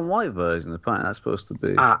 that black and white version? Apparently that's supposed to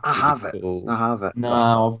be. I have it. cool. I have it.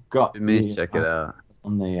 No, I've got. You may check it out.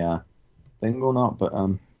 On the thing or not, but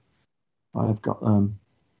I've got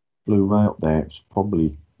Blu-ray up there. It's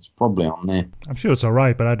probably on there. I'm sure it's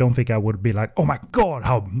alright, but I don't think I would be like, oh my god,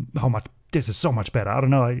 how much this is so much better. I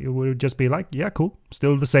don't know. It would just be like, yeah, cool,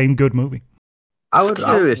 still the same good movie. I would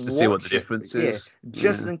Curious to see what the watch it, difference yeah, is.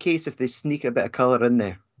 just in case if they sneak a bit of colour in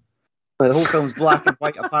there. But the whole film's black and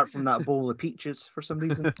white apart from that bowl of peaches for some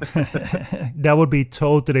reason. That would be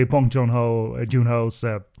totally Bong Joon-ho's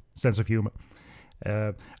sense of humor.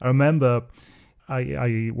 I remember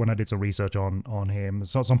I when I did some research on him,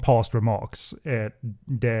 some past remarks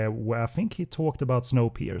there where I think he talked about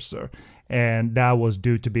Snowpiercer, and that was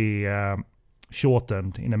due to be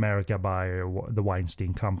shortened in America by the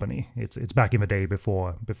Weinstein Company. It's back in the day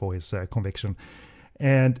before his conviction,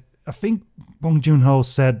 and I think Bong Joon-ho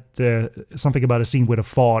said something about a scene with a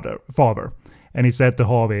father, and he said to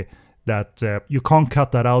Harvey that you can't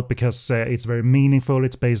cut that out because it's very meaningful.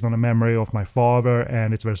 It's based on a memory of my father,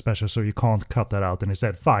 and it's very special, so you can't cut that out. And he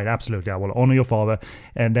said, fine, absolutely, I will honor your father.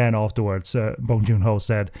 And then afterwards, Bong Joon-ho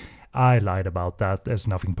said, I lied about that. There's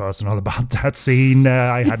nothing personal about that scene.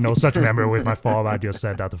 I had no such memory with my father. I just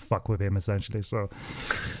said that to fuck with him, essentially. So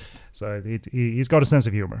he's got a sense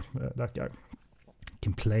of humor, that guy.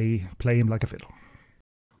 Can play him like a fiddle.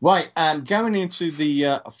 Right, going into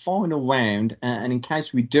the final round, and in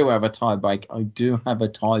case we do have a tie-break, I do have a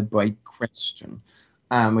tie-break question,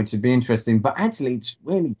 which would be interesting. But actually, it's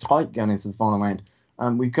really tight going into the final round.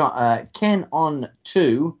 We've got Ken on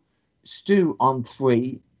 2, Stu on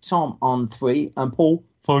 3, Tom on 3, and Paul,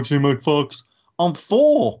 Foxy McFox, on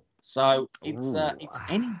 4. So it's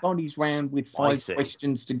anybody's round with 5 Spicy.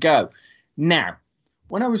 questions to go. Now,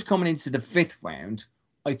 when I was coming into the 5th round,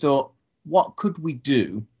 I thought, what could we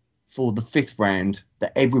do for the 5th round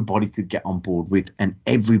that everybody could get on board with and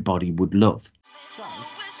everybody would love? So,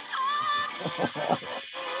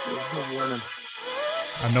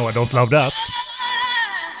 I know I don't love that.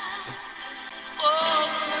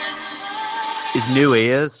 His new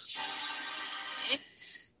ears.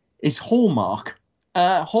 it's Hallmark.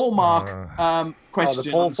 Hallmark question.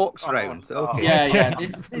 the Paul Fox round. Okay. Yeah.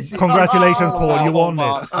 This is Congratulations, all Paul. about You won it.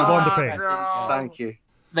 Hallmark. You won the thing. Thank you.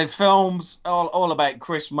 The films all about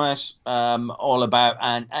Christmas, all about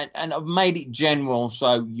and I've made it general,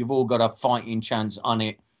 so you've all got a fighting chance on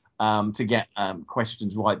it to get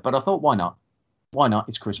questions right. But I thought, why not? Why not?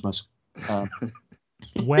 It's Christmas.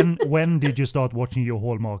 When did you start watching your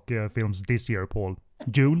Hallmark films this year, Paul?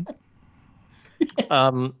 June?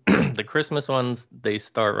 The Christmas ones, they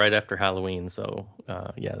start right after Halloween, so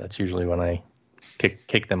yeah, that's usually when I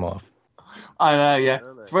kick them off. I know, yeah.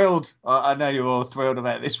 Thrilled. I know you're all thrilled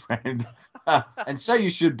about this round. And so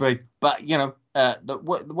you should be. But, you know,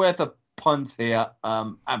 worth a punt here.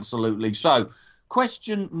 Absolutely. So,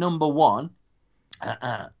 question number 1.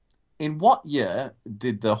 In what year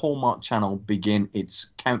did the Hallmark Channel begin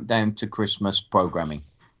its Countdown to Christmas programming?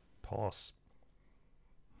 Pause.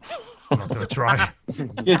 I'm not going to try.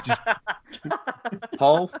 Yeah, just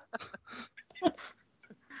Paul?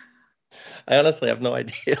 I honestly have no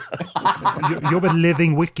idea. You're the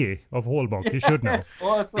living wiki of Hallmark. You should know.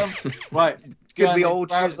 awesome. Right. Could go we on all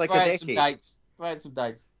then. choose like Throw a out some decade? dates. Throw out some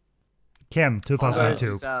dates. Ken,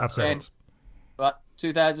 2002. Oh, I've said it. Right.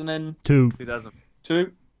 2002.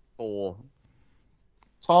 2004.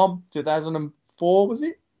 Tom, 2004 was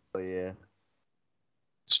it? Oh, yeah.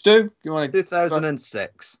 Stu, you want to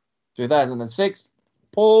 2006. 2006.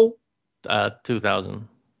 Paul, 2000.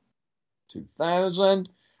 2000.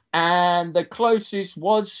 And the closest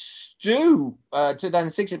was Stu,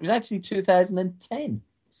 2006. It was actually 2010.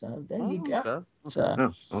 So there you go. Okay. So,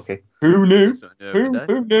 Oh, okay. who knew? So I knew every day.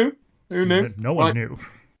 Who knew? Who knew? No one Right. knew.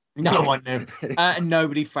 No one knew. And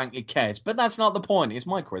nobody frankly cares. But that's not the point. It's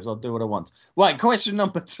my quiz. I'll do what I want. Right, question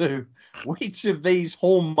number 2. Which of these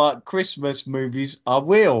Hallmark Christmas movies are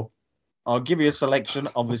real? I'll give you a selection,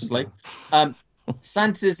 obviously.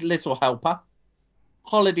 Santa's Little Helper,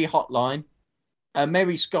 Holiday Hotline, A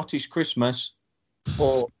Merry Scottish Christmas,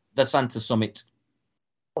 or The Santa Summit.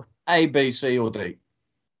 A, B, C, or D?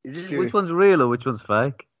 Which one's real or which one's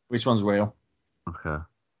fake? Which one's real? Okay.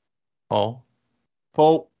 Paul.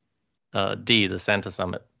 Paul, D, the Santa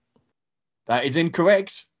Summit. that is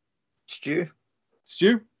incorrect. Stu?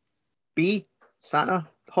 Stu? B? Santa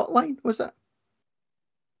Hotline, was it?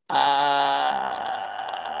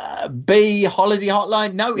 B, Holiday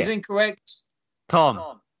Hotline. No, it's Yeah. incorrect.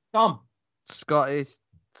 Tom. Tom. Scottish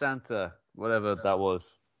Santa. Whatever that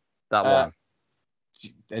was. That Uh, one.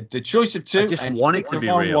 The choice of two. I just and want you it to picked be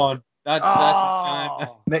the wrong real. one. That's a shame.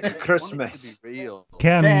 Next I Christmas. want it to be real.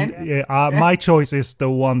 Ken, Ken? my choice is the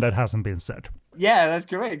one that hasn't been said. Yeah, that's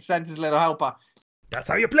correct. Santa's Little Helper. That's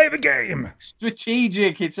how you play the game.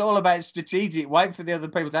 Strategic. It's all about strategic. Wait for the other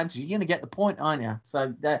people to answer. You're going to get the point, aren't you?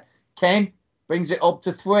 So Ken brings it up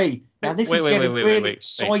to 3. Now this is getting really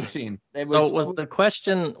exciting. There So was the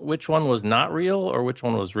question which one was not real or which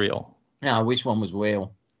one was real? Now, which one was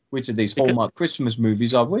real? Which of these Because- Hallmark Christmas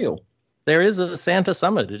movies are real? There is a Santa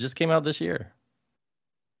Summit. It just came out this year.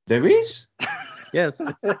 There is? Yes,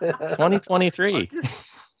 2023.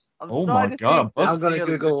 Oh my God. I'm going to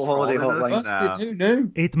Google Holiday Hotline. Busted, who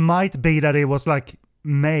knew? It might be that it was like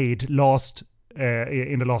made in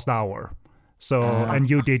the last hour. So, and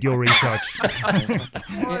you did your research.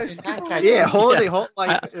 Yeah, Holiday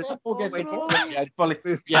Hotline.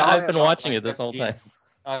 Yeah, I've been watching it this whole time.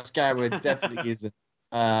 Scarwood definitely isn't.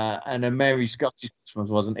 And a Merry Scottish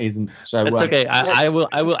Christmas isn't. So It's okay. I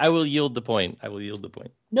will yield the point. I will yield the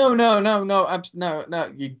point. No.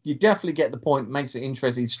 You definitely get the point. Makes it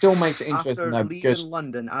interesting. It still makes it interesting After though, leaving because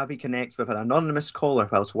London, Abby connects with an anonymous caller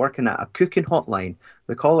whilst working at a cooking hotline.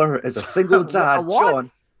 The caller is a single dad, What? John.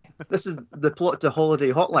 This is the plot to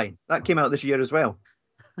Holiday Hotline. That came out this year as well.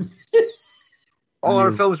 All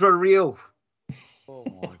our films were real. Oh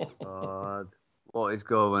my God. What is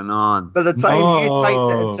going on? By the time you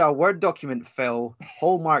typed it No. into a Word document, Phil,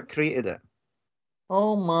 Hallmark created it.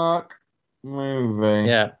 Hallmark movie.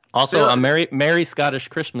 Yeah. Also, Bill- a Merry Scottish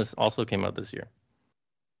Christmas also came out this year.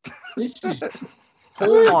 This is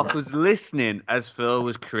Hallmark was listening as Phil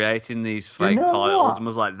was creating these fake know titles what? and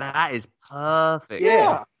was like, that is perfect.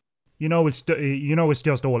 yeah. It's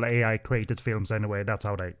just all AI created films anyway. That's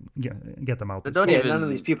how they get them out. They don't Yeah, even none of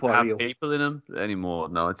these people are have real. people in them anymore.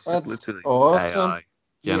 No, it's That's literally awesome. AI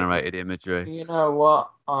generated imagery. You know what?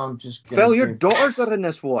 I'm just gonna Phil, your give daughters are in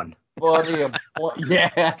this one. body a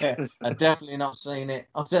yeah. I've definitely not seen it.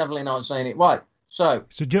 Right. So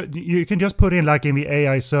So you can just put in like in the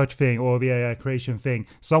AI search thing or the AI creation thing.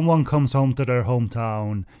 Someone comes home to their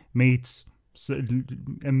hometown, meets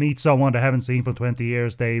someone they haven't seen for 20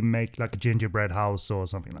 years. They make like a gingerbread house or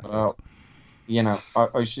something like that. you know,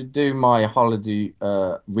 I should do my holiday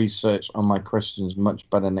research on my questions much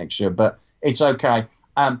better next year, but it's okay.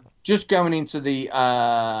 Just going into the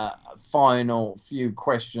final few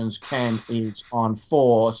questions, Ken is on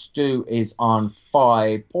 4, Stu is on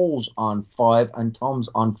 5, Paul's on 5, and Tom's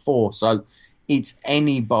on 4. So it's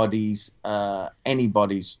anybody's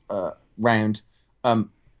round.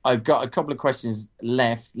 I've got a couple of questions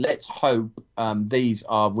left. Let's hope these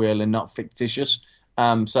are real and not fictitious.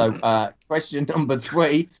 Question number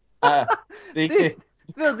 3.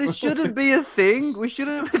 Phil, this shouldn't be a thing. We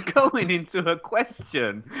shouldn't be going into a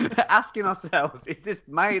question, asking ourselves, is this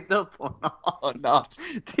made up or not? Or not.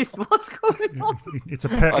 What's going on? It's a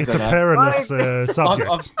don't know. perilous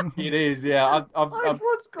subject. It is, yeah.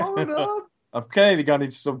 What's going on? I've clearly gone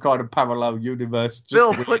into some kind of parallel universe. Just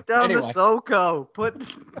Phil, weird. put down Anyway, the Soko. Put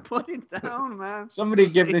it down, man. somebody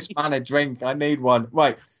give this man a drink. I need one.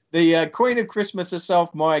 Right. The Queen of Christmas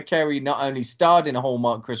herself, Mariah Carey, not only starred in a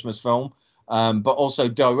Hallmark Christmas film, but also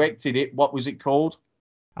directed it. What was it called?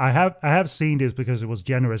 I have seen this because it was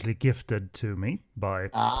generously gifted to me by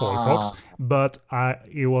Paul Fox. But I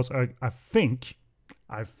think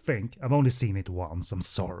I've only seen it once. I'm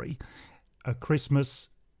sorry. A Christmas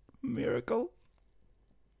Miracle.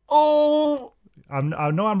 Oh, I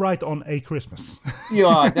know I'm right on A Christmas. you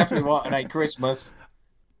are definitely right on A Christmas.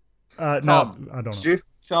 No, Tom, I don't know. Stu?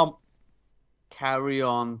 Tom. Carry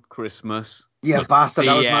On Christmas. Yeah, bastard,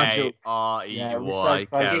 that was my joke. Yeah, it was so C-A-R-E-Y.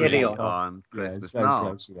 close. Carry Carry On On. Christmas. so No,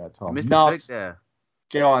 close to that, you Tom. missed Not. a trick there.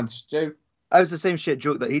 Go on, Stu. That was the same shit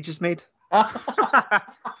joke that he just made.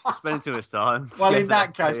 Spending too much time. Well, in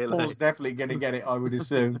that case, Clearly. Paul's definitely going to get it, I would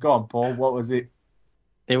assume. Go on, Paul. What was it?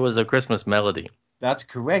 It was A Christmas Melody. That's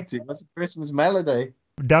correct. It was a Christmas melody.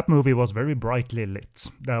 That movie was very brightly lit.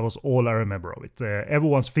 That was all I remember of it.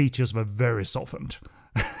 Everyone's features were very softened.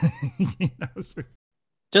 You know, so-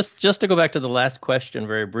 Just to go back to the last question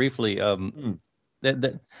very briefly, A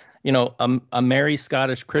Merry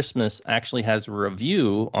Scottish Christmas actually has a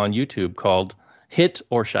review on YouTube called Hit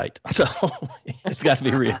or Shite. So it's got to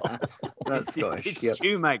be real. That's Scottish. Did Yep.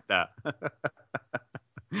 you make that?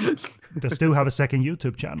 They still have a second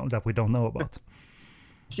YouTube channel that we don't know about.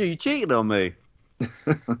 Stu, you cheated on me.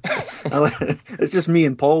 It's just me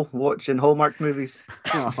and Paul watching Hallmark movies.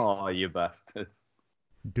 Oh, you bastard.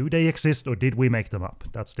 Do they exist or did we make them up?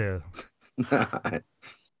 That's the... I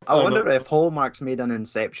wonder if Hallmark's made an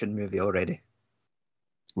Inception movie already.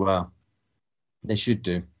 Well, they should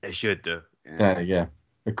do. They should do. Yeah. There you go.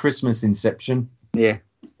 A Christmas Inception. Yeah.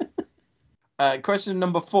 Question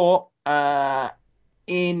number 4.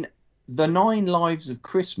 In The 9 Lives of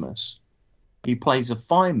Christmas, he plays a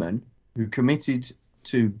fireman who committed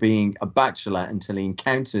to being a bachelor until he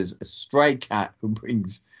encounters a stray cat who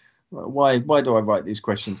brings... Why do I write these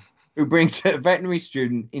questions? Who brings a veterinary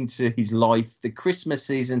student into his life. The Christmas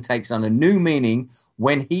season takes on a new meaning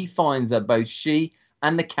when he finds that both she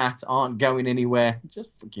and the cat aren't going anywhere.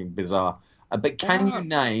 Just freaking bizarre. But can you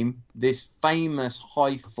name this famous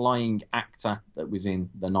high-flying actor that was in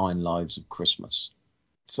The 9 Lives of Christmas?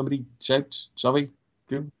 Somebody shout. Sorry.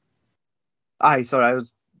 Go Sorry,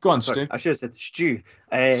 on, sorry, Stu. I should have said Stu.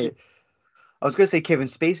 I was going to say Kevin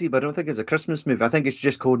Spacey, but I don't think it's a Christmas movie. I think it's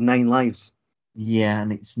just called 9 Lives. Yeah,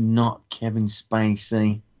 and it's not Kevin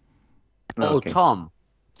Spacey. Oh, Okay. Tom.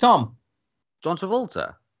 Tom. John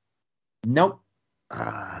Travolta. Nope.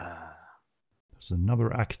 There's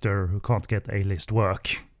another actor who can't get A-list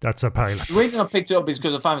work. That's a pilot. The reason I picked it up is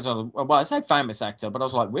because of famous. Well, I say famous actor, but I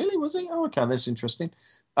was like, really? Was he? Oh, okay, that's interesting.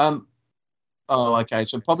 Oh, okay,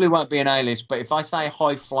 so it probably won't be an A-list. But if I say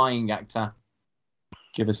high-flying actor,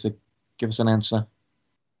 give us an answer.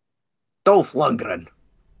 Dolph Lundgren.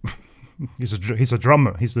 He's a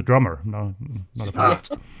drummer. He's the drummer. No, not a pilot.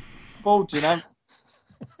 Paul, do you know?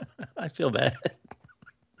 I feel bad.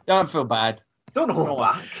 Don't feel bad. Don't hold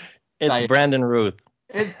back. It's Say it. Brandon Ruth.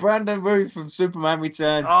 It's Brandon Ruth from Superman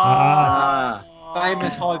Returns.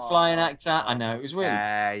 Famous high-flying actor. I know, it was really...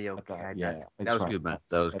 That was good, man.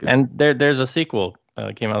 That was good. And there's a sequel.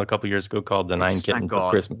 Came out a couple years ago called The 9 Thank Kittens God.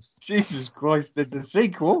 of Christmas. Jesus Christ, there's a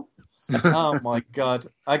sequel. Oh my God.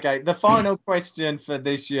 Okay, the final question for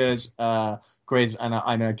this year's quiz, and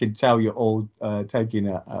I can tell you're all taking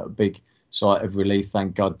a big sigh of relief.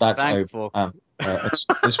 Thank God that's over.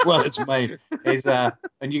 As well as me is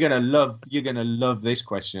and you're gonna love this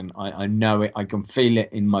question. I know it. I can feel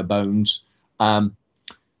it in my bones.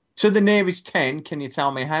 To the nearest 10, can you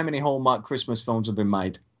tell me how many Hallmark Christmas films have been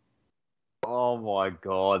made? Oh my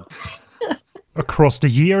God. Across the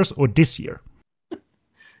years or this year?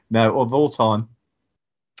 No, of all time.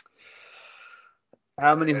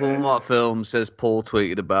 How many Hallmark films has Paul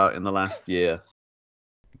tweeted about in the last year?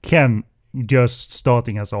 Ken, just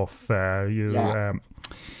starting us off, Yeah.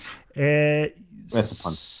 Where's the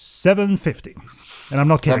pun? 750. And I'm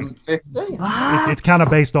not kidding. 750? It's kind of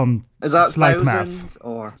based on Is that slight thousands math.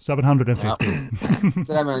 or 750.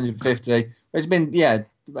 750. It's been,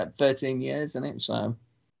 about 13 years, isn't it? So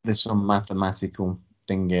there's some mathematical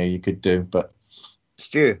thing here you could do, but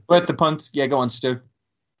Stu? worth the punt. Yeah, go on, Stu.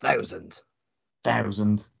 1,000.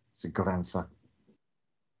 1,000. It's a good answer.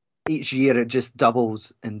 Each year it just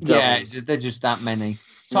doubles and doubles. Yeah, they're just that many.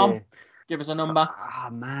 Tom, Yeah. give us a number.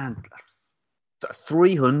 Man.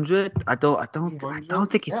 300? I don't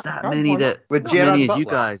think it's that many that With as Gerard many as you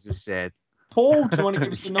Butler. guys have said. Paul, do you want to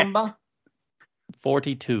give us a number?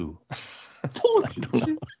 42.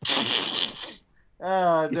 42.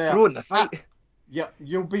 Oh, He's dear. throwing the fight. Yeah,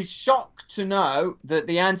 you'll be shocked to know that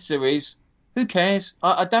the answer is Who cares?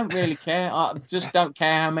 I don't really care. I just don't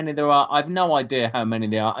care how many there are. I've no idea how many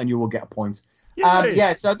there are, and you will get a point. Yay.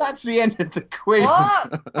 Yeah, so that's the end of the quiz.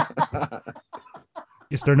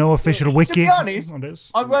 Is there no official wiki To be honest, on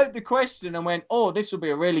this? I wrote the question and went, oh, this will be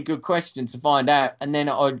a really good question to find out. And then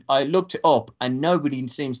I looked it up, and nobody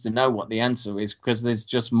seems to know what the answer is because there's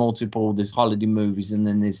just multiple, there's holiday movies, and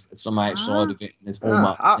then there's some outside of it, and there's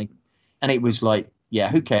Hallmark thing. And it was like, yeah,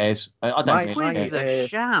 who cares? I don't really Quiz care. is a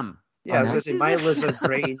sham. Yeah, I was going to say, my lizard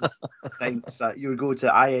brain thinks that you would go to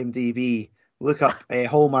IMDb, look up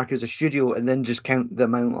Hallmark as a studio, and then just count the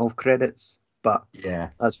amount of credits. But Yeah,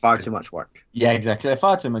 that's far too much work. yeah, exactly.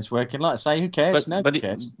 Far too much work. And like I say, who cares? Nobody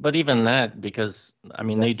cares. But even that, because I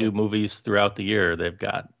mean, they Exactly. do movies throughout the year. They've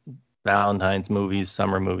got Valentine's movies,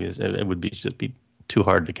 summer movies. It would just be too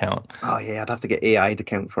hard to count. Oh, yeah, I'd have to get AI to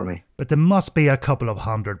count for me. But there must be a couple of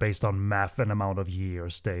hundred based on math and amount of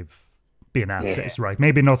years they've been at this, right?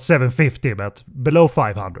 Maybe not 750, but below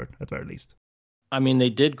 500 at very least. I mean,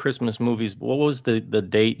 they did Christmas movies. What was the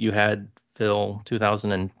date you had, Phil?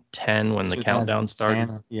 2010 when the countdown started.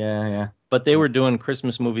 2010. Yeah. But they were doing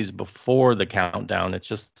Christmas movies before the countdown. It's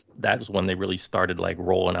just that's when they really started like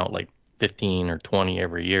rolling out like 15 or 20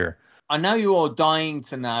 every year. I know you're all dying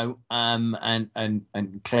to know, and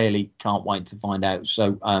clearly can't wait to find out.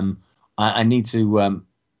 So I need to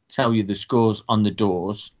tell you the scores on the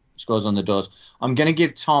doors. I'm going to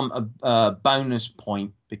give Tom a bonus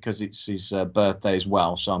point because it's his birthday as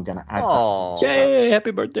well. So I'm going to add that to the Yay!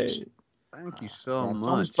 Happy birthday! Thank you so much.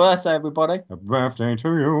 Tom's birthday, everybody. Happy birthday to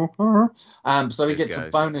you. So he gets a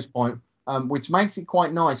bonus point, which makes it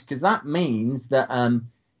quite nice because that means that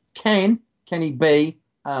Kenny B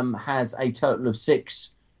has a total of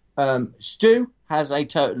 6. Stu has a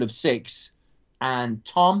total of 6, and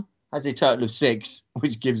Tom has a total of 6,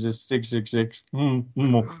 which gives us 666.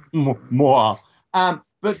 More.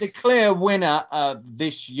 But the clear winner of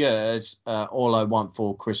this year's All I Want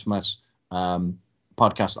for Christmas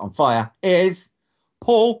podcast on fire is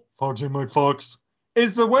Paul Foxy McFox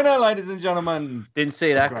is the winner, ladies and gentlemen. Didn't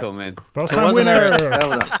see that Congrats. coming. First So time wasn't winner!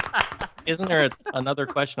 Well, Isn't there another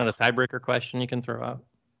question, a tiebreaker question you can throw out?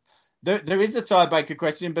 There is a tiebreaker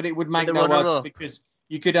question, but it would make The no odds runner-up. because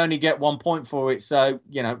you could only get 1 point for it. So,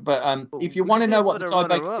 but if you we want to could know do what the for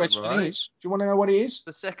the tiebreaker runner-up, question right? is, do you want to know what it is?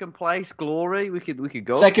 The second place glory, we could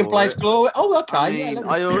go. Second for place it. glory. Oh, okay. I Yeah, mean, let's-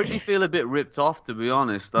 I already feel a bit ripped off, to be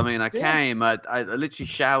honest. I mean, I Yeah. came, I literally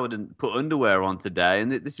showered and put underwear on today,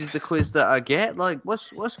 and this is the quiz that I get. Like,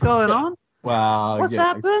 what's going on? Wow. What's yeah.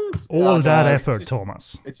 happened? All Yeah, that no, effort, it's-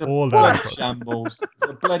 Thomas. It's a All that bloody effort. shambles. It's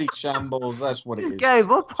a bloody shambles. That's what it Just is. gave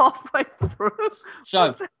up halfway through.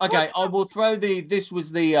 So, okay, I will throw this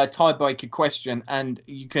was the tiebreaker question, and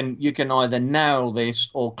you can either nail this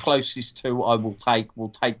or closest to I will take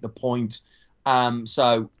the point.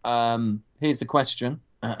 So here's the question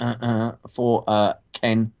for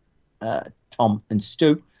Ken, Tom, and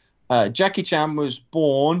Stu. Jackie Chan was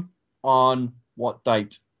born on what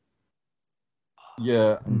date?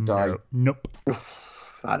 Year and day. No. Nope.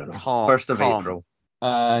 I don't know. Tom, 1st of Tom. April.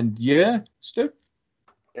 And year, Stu?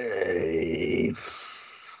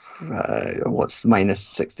 What's minus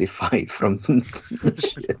 65 from?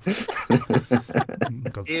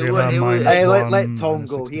 Godzilla it was- minus Hey, one, let Tom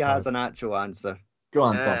minus go. He 65. has an actual answer. Go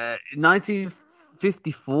on, Tom.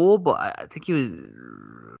 1954, but I think it was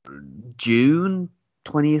June,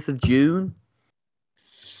 20th of June.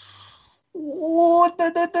 Oh,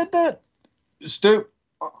 Stu,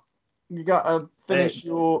 you got to finish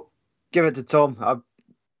your. Give it to Tom.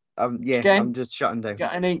 Yeah, Again? I'm just shutting down.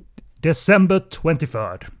 Got any? December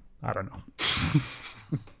 23rd. I don't know.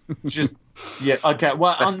 Just yeah. Okay.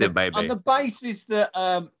 Well, on Festive, the, baby. on the basis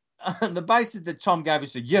that Tom gave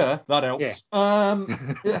us a year, that helps.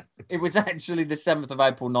 It was actually the 7th of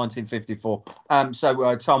April, 1954.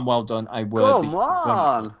 So Tom, well done. A worthy. Come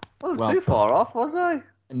on. Wasn't Well- too far off, was I?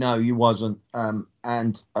 No, you wasn't.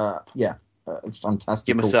 It's fantastic.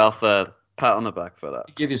 Give myself a pat on the back for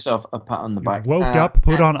that. Give yourself a pat on the back. Woke up,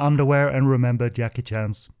 put on underwear, and remembered Jackie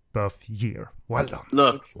Chan's birth year. Well done.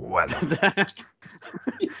 Look, Well done.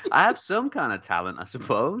 I have some kind of talent, I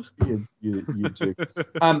suppose. You do.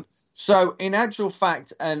 So in actual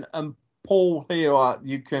fact, and Paul here,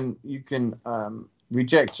 you can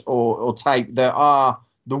reject or take. There are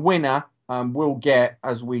the winner will get,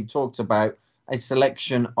 as we talked about, a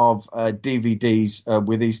selection of DVDs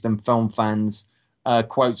with Eastern Film Fans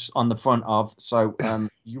quotes on the front of. So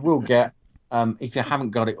you will get, if you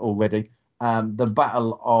haven't got it already, the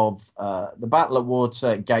Battle at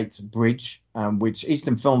Watergate Bridge, which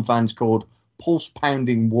Eastern Film Fans called Pulse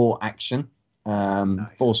Pounding War Action,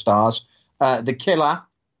 4 stars. The Killer,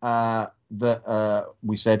 that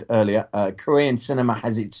we said earlier. Korean cinema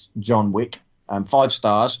has its John Wick, 5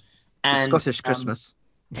 stars. And Scottish Christmas.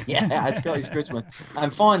 Yeah, it's Scottish Christmas.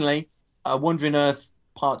 And finally, Wandering Earth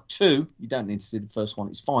Part 2. You don't need to see the first one;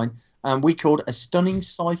 it's fine. And we called a stunning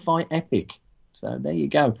sci-fi epic. So there you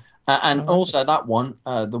go. And also that one,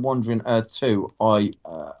 the Wandering Earth 2. I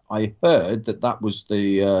heard that was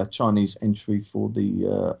the Chinese entry for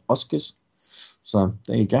the Oscars. So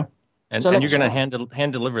there you go. And, so and you're going to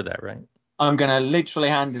hand deliver that, right? I'm going to literally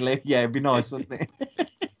handle it. Yeah, it'd be nice, wouldn't it?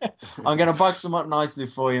 I'm going to box them up nicely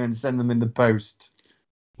for you and send them in the post.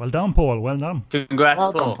 Well done, Paul. Well done. Congrats,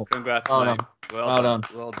 Well Paul. done, Paul. Congrats, Well mate. done. Well done.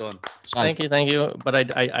 Well done. Thank you.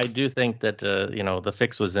 But I do think that the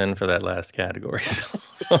fix was in for that last category. So.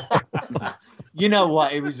 You know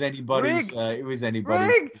what? It was anybody's. Rigged. It was anybody's.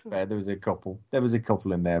 Rigged. There was a couple. There was a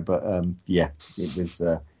couple in there, but yeah, it was.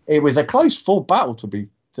 It was a close fought battle.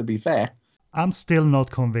 To be fair. I'm still not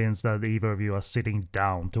convinced that either of you are sitting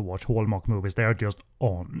down to watch Hallmark movies. They are just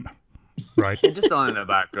on, right? They're just on in the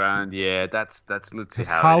background. Yeah, that's literally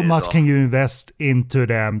How much can you invest into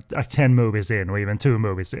them 10 movies in or even 2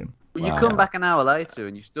 movies in? You come back an hour later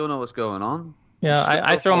and you still know what's going on. Yeah,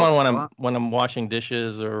 I throw them on when I'm washing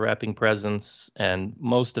dishes or wrapping presents, and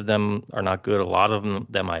most of them are not good. A lot of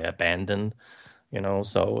them I abandoned,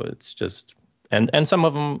 So it's just and some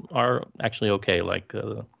of them are actually okay, like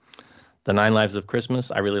the 9 Lives of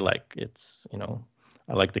Christmas. I really like. It's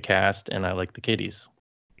I like the cast and I like the kiddies.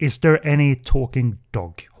 Is there any talking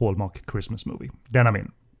dog Hallmark Christmas movie? Then I'm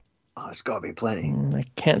in. Oh, it's got to be plenty. I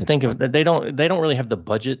can't think of it. They don't really have the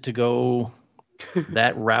budget to go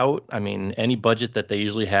that route. I mean, any budget that they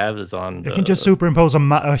usually have is on. You can just superimpose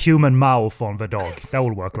a human mouth on the dog. That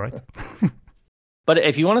will work, right? But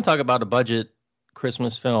if you want to talk about a budget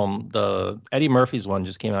Christmas film, the Eddie Murphy's one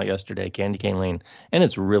just came out yesterday, Candy Cane Lane, and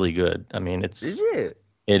it's really good. I mean, Is it?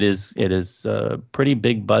 It is a pretty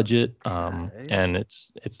big budget, and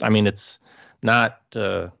it's not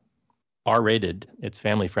R-rated. It's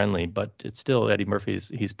family friendly, but it's still Eddie Murphy's.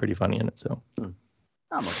 He's pretty funny in it. So I'm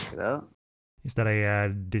gonna check it out. Is that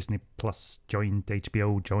a Disney Plus joint,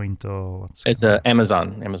 HBO joint, or what's it's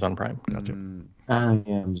Amazon Prime. Gotcha.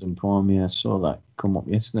 Yeah, Amazon Prime. Yeah, I saw that come up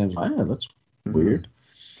yesterday. I was like, that's weird.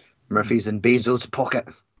 Murphy's in Bezos' pocket.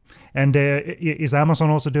 And is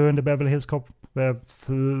Amazon also doing the Beverly Hills Cop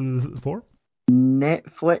 4?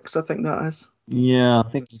 Netflix, I think that is. Yeah, I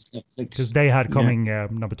think it's Netflix. Because they had coming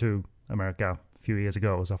number 2 America a few years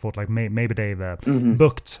ago, so I thought like maybe they've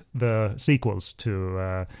booked the sequels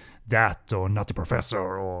to that or Nutty Professor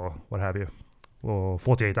or what have you, or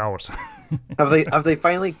 48 Hours. Have they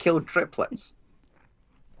finally killed triplets?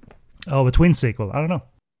 Oh, the twin sequel. I don't know.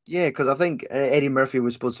 Yeah, because I think Eddie Murphy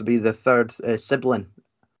was supposed to be the third sibling.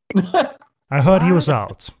 I heard he was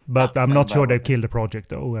out, but I'm not sure they killed the project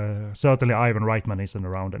though. Certainly Ivan Reitman isn't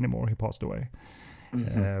around anymore. He passed away.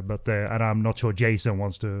 But and I'm not sure Jason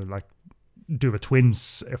wants to like do a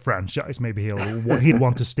twins franchise. Maybe he'd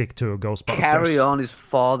want to stick to Ghostbusters. Carry on his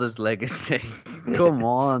father's legacy. Come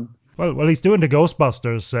on. Well, he's doing the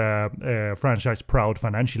Ghostbusters franchise proud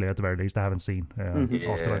financially at the very least. I haven't seen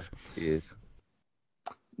Afterlife. He is.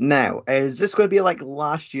 Now, is this going to be like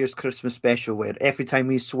last year's Christmas special where every time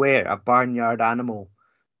we swear a barnyard animal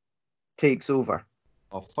takes over?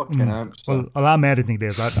 Oh, fucking hope so. Well, I'm editing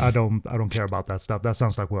this. I don't care about that stuff. That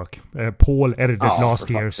sounds like work. Paul edited last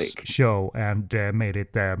year's show and made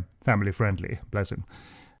it family friendly. Bless him.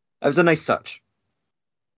 It was a nice touch.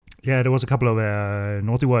 Yeah, there was a couple of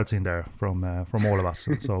naughty words in there from all of us.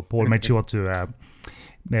 So Paul made sure to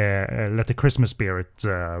let the Christmas spirit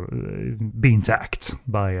be intact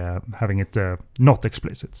by having it not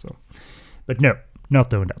explicit. So, but no, not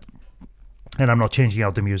doing that. And I'm not changing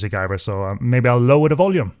out the music either. So maybe I'll lower the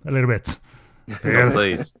volume a little bit.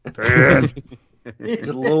 Please.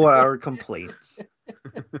 To lower our complaints.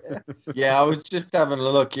 Yeah, I was just having a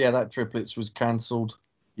look. Yeah, that triplets was cancelled.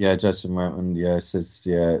 Yeah, Jason Mountain. Yeah, says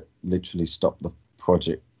literally stopped the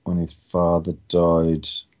project when his father died.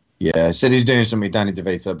 Yeah, said he's doing something with Danny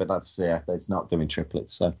DeVito, but that's not doing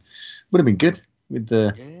triplets. So would have been good with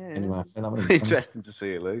the. Anyway, I feel that would have been Interesting to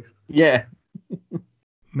see at least. Yeah.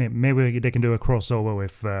 Maybe they can do a crossover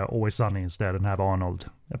with Always Sunny instead and have Arnold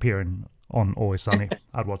appearing on Always Sunny.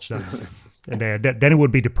 I'd watch that. And then it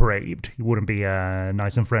would be depraved. It wouldn't be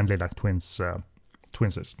nice and friendly like twins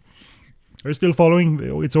is. Are you still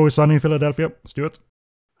following It's Always Sunny in Philadelphia, Stuart?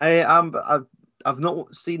 I've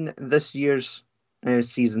not seen this year's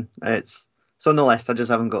season. It's on the list. I just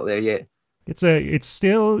haven't got there yet. It's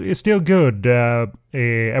still good.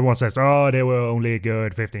 Everyone says, "Oh, they were only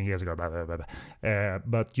good 15 years ago." Blah, blah, blah, blah.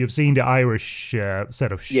 But you've seen the Irish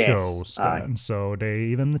set of Yes, shows, aye. and so they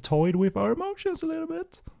even toyed with our emotions a little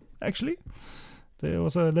bit. Actually, there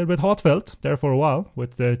was a little bit heartfelt there for a while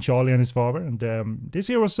with Charlie and his father, and this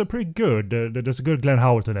year was pretty good. There's a good Glenn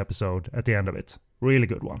Howerton episode at the end of it, really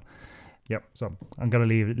good one. Yep. So I'm gonna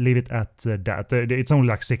leave it at that. It's only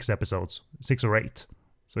like 6 episodes, 6 or 8.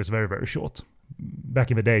 So it's very, very short. Back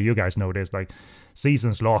in the day, you guys know this, like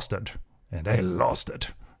seasons lasted, and they lasted.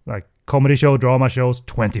 Like comedy show, drama shows,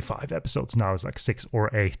 25 episodes. Now it's like 6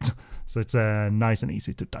 or 8. So it's nice and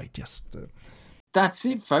easy to digest. That's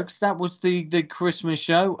it, folks. That was the Christmas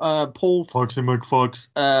show. Paul Foxy McFox,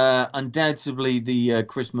 undoubtedly the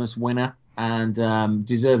Christmas winner, and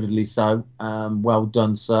deservedly so. Well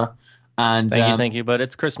done, sir. And Thank you. But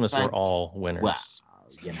it's Christmas. We're thanks. all winners. Well,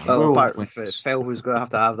 you know, Well, we're all apart from winners. Phil, who's going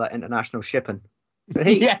to have that international shipping.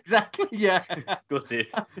 Hey, Yeah, exactly. Yeah. Got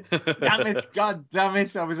it. Damn it! God damn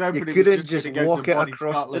it! I was hoping You it was couldn't just just going to go walk to it Bonnie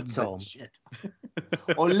across to Scotland. but Tom. Shit.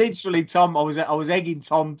 Or literally, Tom. I was egging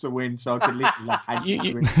Tom to win, so I could literally like hand it to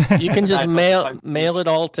him. You can just Side mail of the mail it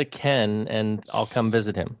all to Ken, and I'll come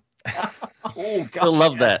visit him. Oh God! He'll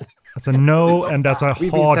love that. That's a no, and that's a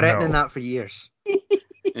we've been hard threatening no. that for years.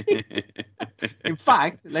 In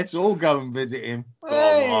fact, let's all go and visit him.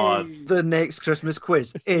 on. Hey! The next Christmas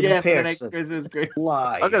quiz in Yeah, for the person. next Christmas quiz.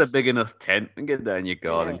 Live. I got a big enough tent and get down your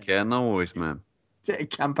garden, Yeah. Ken. No worries, man. Take a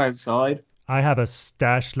camp outside. I have a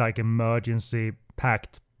stash, like emergency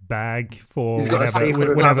packed bag for He's got a safe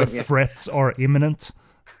room, whenever haven't you? threats are imminent,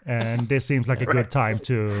 and this seems like a good time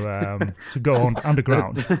to go on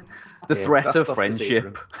underground. The Yeah, threat that's of stuff to say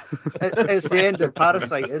friendship. It's the end of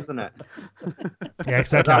Parasite, isn't it? Yeah,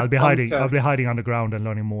 exactly. That I'll be hiding. bunker. I'll be hiding underground and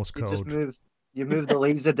learning Morse You just code. move the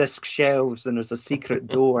laserdisc shelves, and there's a secret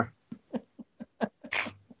door.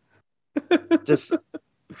 Just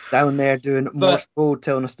down there doing Morse code,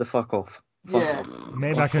 telling us to fuck off. Fuck Yeah. off.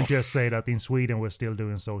 Maybe I can just say that in Sweden we're still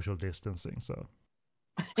doing social distancing. So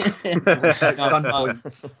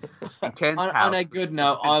Gunpoint. Ken's On a house. good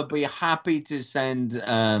note, I'll be happy to send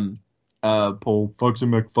Paul Foxy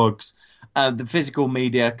McFox the physical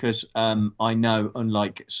media, because I know,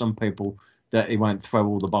 unlike some people, that he won't throw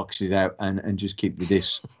all the boxes out and just keep the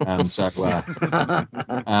disc. A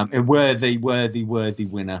worthy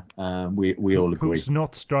winner. We all agree. who's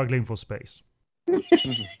not struggling for space?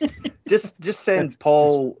 Just send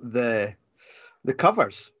Paul the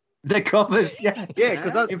covers. The covers, yeah. Yeah,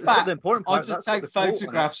 because that's, In that's fact, the important I'll part. just That's got take the quote on it.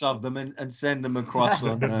 photographs of them and send them across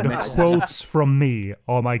on. The message. quotes from me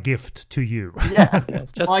are my gift to you. Yeah,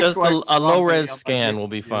 Just My quotes a from low me res on my scan gift will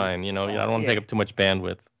be to you. fine. You know, I don't want to Yeah. take up too much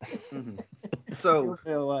bandwidth. Mhm. So,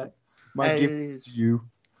 my Uh, gift to you.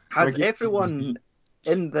 has gift to everyone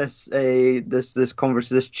in this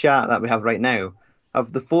this chat that we have right now,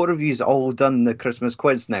 have the 4 of you all done the Christmas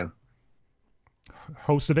quiz now?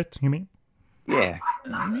 Hosted it, you mean? Yeah.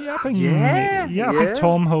 Yeah, I think. Yeah, I think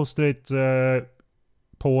Tom hosted it.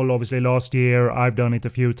 Paul, obviously, last year. I've done it a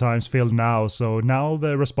few times. Phil now. So now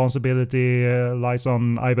the responsibility lies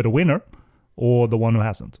on either the winner or the one who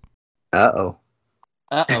hasn't. Uh-oh.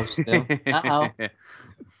 Still.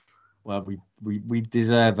 Well, we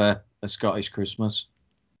deserve a Scottish Christmas,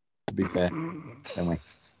 to be fair, don't we?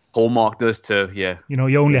 Hallmark does too, yeah. You know,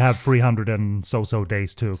 you only have 300 and so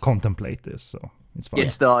days to contemplate this, so it's fine. Get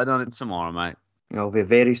started on it tomorrow, mate. It'll be a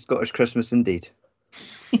very Scottish Christmas indeed.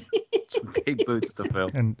 Big boots to fill.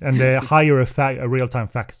 And hire a real-time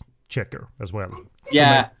fact checker as well.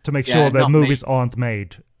 Yeah, To make yeah, sure the not me. movies aren't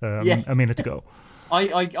made Yeah. a minute ago.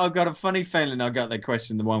 I got a funny feeling I got that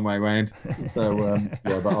question the one way round. So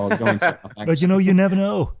yeah, but I'll go and check my facts. But you know, you never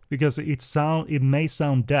know, because it may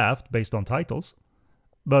sound daft based on titles,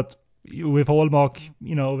 but with Hallmark,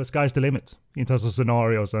 you know, the sky's the limit in terms of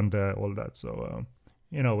scenarios and all that. So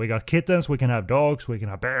you know, we got kittens, we can have dogs, we can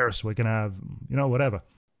have bears, we can have, you know, whatever.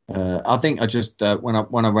 I think I just when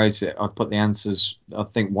I wrote it, I put the answers. I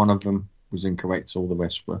think one of them was incorrect, all the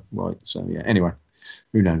rest were right. So yeah. Anyway,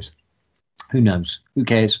 who knows? Who knows? Who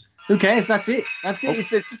cares? Who cares? That's it. That's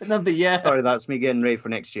it. It's another year. Sorry, that's me getting ready for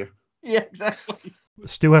next year. Yeah, exactly.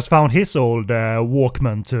 Stu has found his old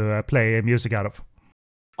Walkman to play music out of.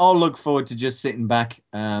 I'll look forward to just sitting back,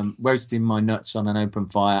 roasting my nuts on an open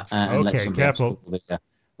fire, and let Okay, somebody else careful. do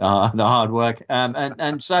the hard work.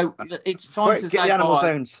 And so it's time Quick, to get say the animal bye.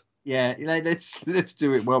 sounds. Yeah, you know, let's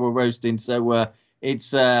do it while we're roasting. So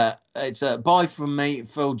it's bye from me,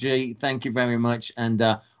 Phil G. Thank you very much, and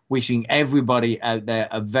wishing everybody out there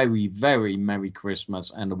a very, very Merry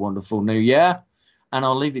Christmas and a wonderful New Year. And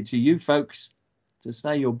I'll leave it to you folks to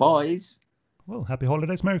say your byes. Well, happy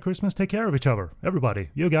holidays, Merry Christmas. Take care of each other, everybody.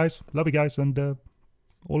 You guys, love you guys, and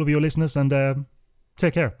all of you listeners, and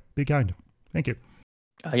take care. Be kind. Thank you.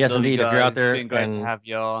 Yes, Love you indeed. If you're guys. out there, It's been great and to have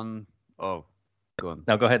you on. Oh, go on.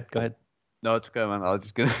 no, go ahead. No, it's okay, man. I was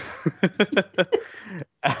just gonna.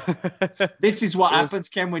 This is what happens,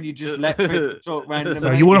 Ken, when you just let people talk randomly.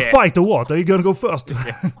 So you want to fight or what? Are you going to go first?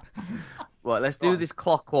 Right, let's do this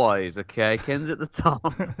clockwise, okay? Ken's at the top.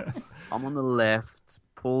 I'm on the left.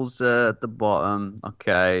 Paul's at the bottom.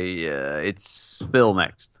 Okay, it's Phil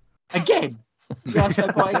next. Again? You asked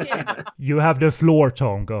that boy again? You have the floor,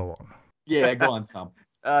 Tom. Go on. Yeah, go on, Tom.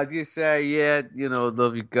 Just say,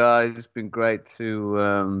 love you guys. It's been great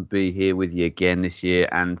to be here with you again this year,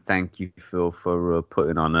 and thank you, Phil, for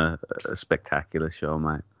putting on a spectacular show,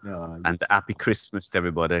 mate. Oh, And happy Christmas to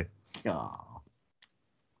everybody. oh.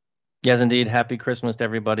 Yes, indeed. Happy Christmas to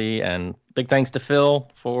everybody, and big thanks to Phil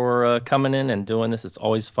for coming in and doing this. It's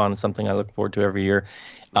always fun. Something I look forward to every year.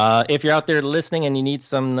 If you're out there listening and you need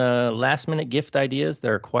some last-minute gift ideas,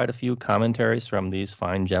 there are quite a few commentaries from these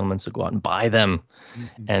fine gentlemen, so go out and buy them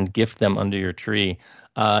and gift them under your tree.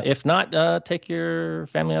 If not, take your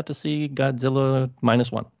family out to see Godzilla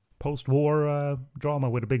 -1. Post-war drama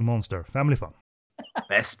with a big monster. Family fun.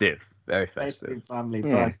 Festive. Very Best festive. in family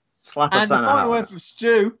Yeah. fun. Slap a And the Santa final hat. word from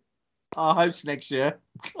Stu, our host next year.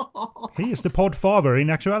 He is the pod father in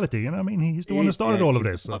actuality. You know what I mean? He's the one who started all of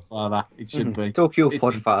this. My father. It should be. Tokyo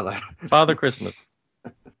Podfather. Father Christmas.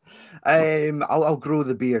 I'll grow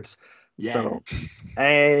the beard. Yeah. So,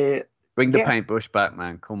 Bring the Yeah. paintbrush back,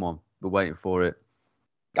 man. Come on. We're waiting for it.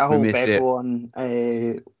 I hope miss it. everyone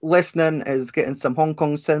listening is getting some Hong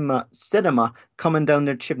Kong cinema coming down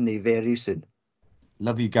their chimney very soon.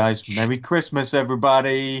 Love you guys. Merry Christmas,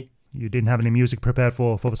 everybody. You didn't have any music prepared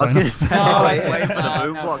for the I was sign going to off. say, No, I was yeah. waiting for the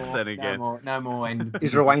No boombox then more, again. No more.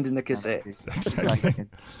 He's rewinding the cassette. Exactly.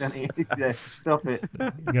 Yeah, stuff it.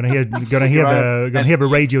 You're gonna hear the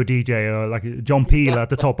radio DJ like John Peel at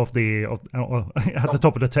the top of the at the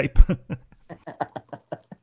top of the tape.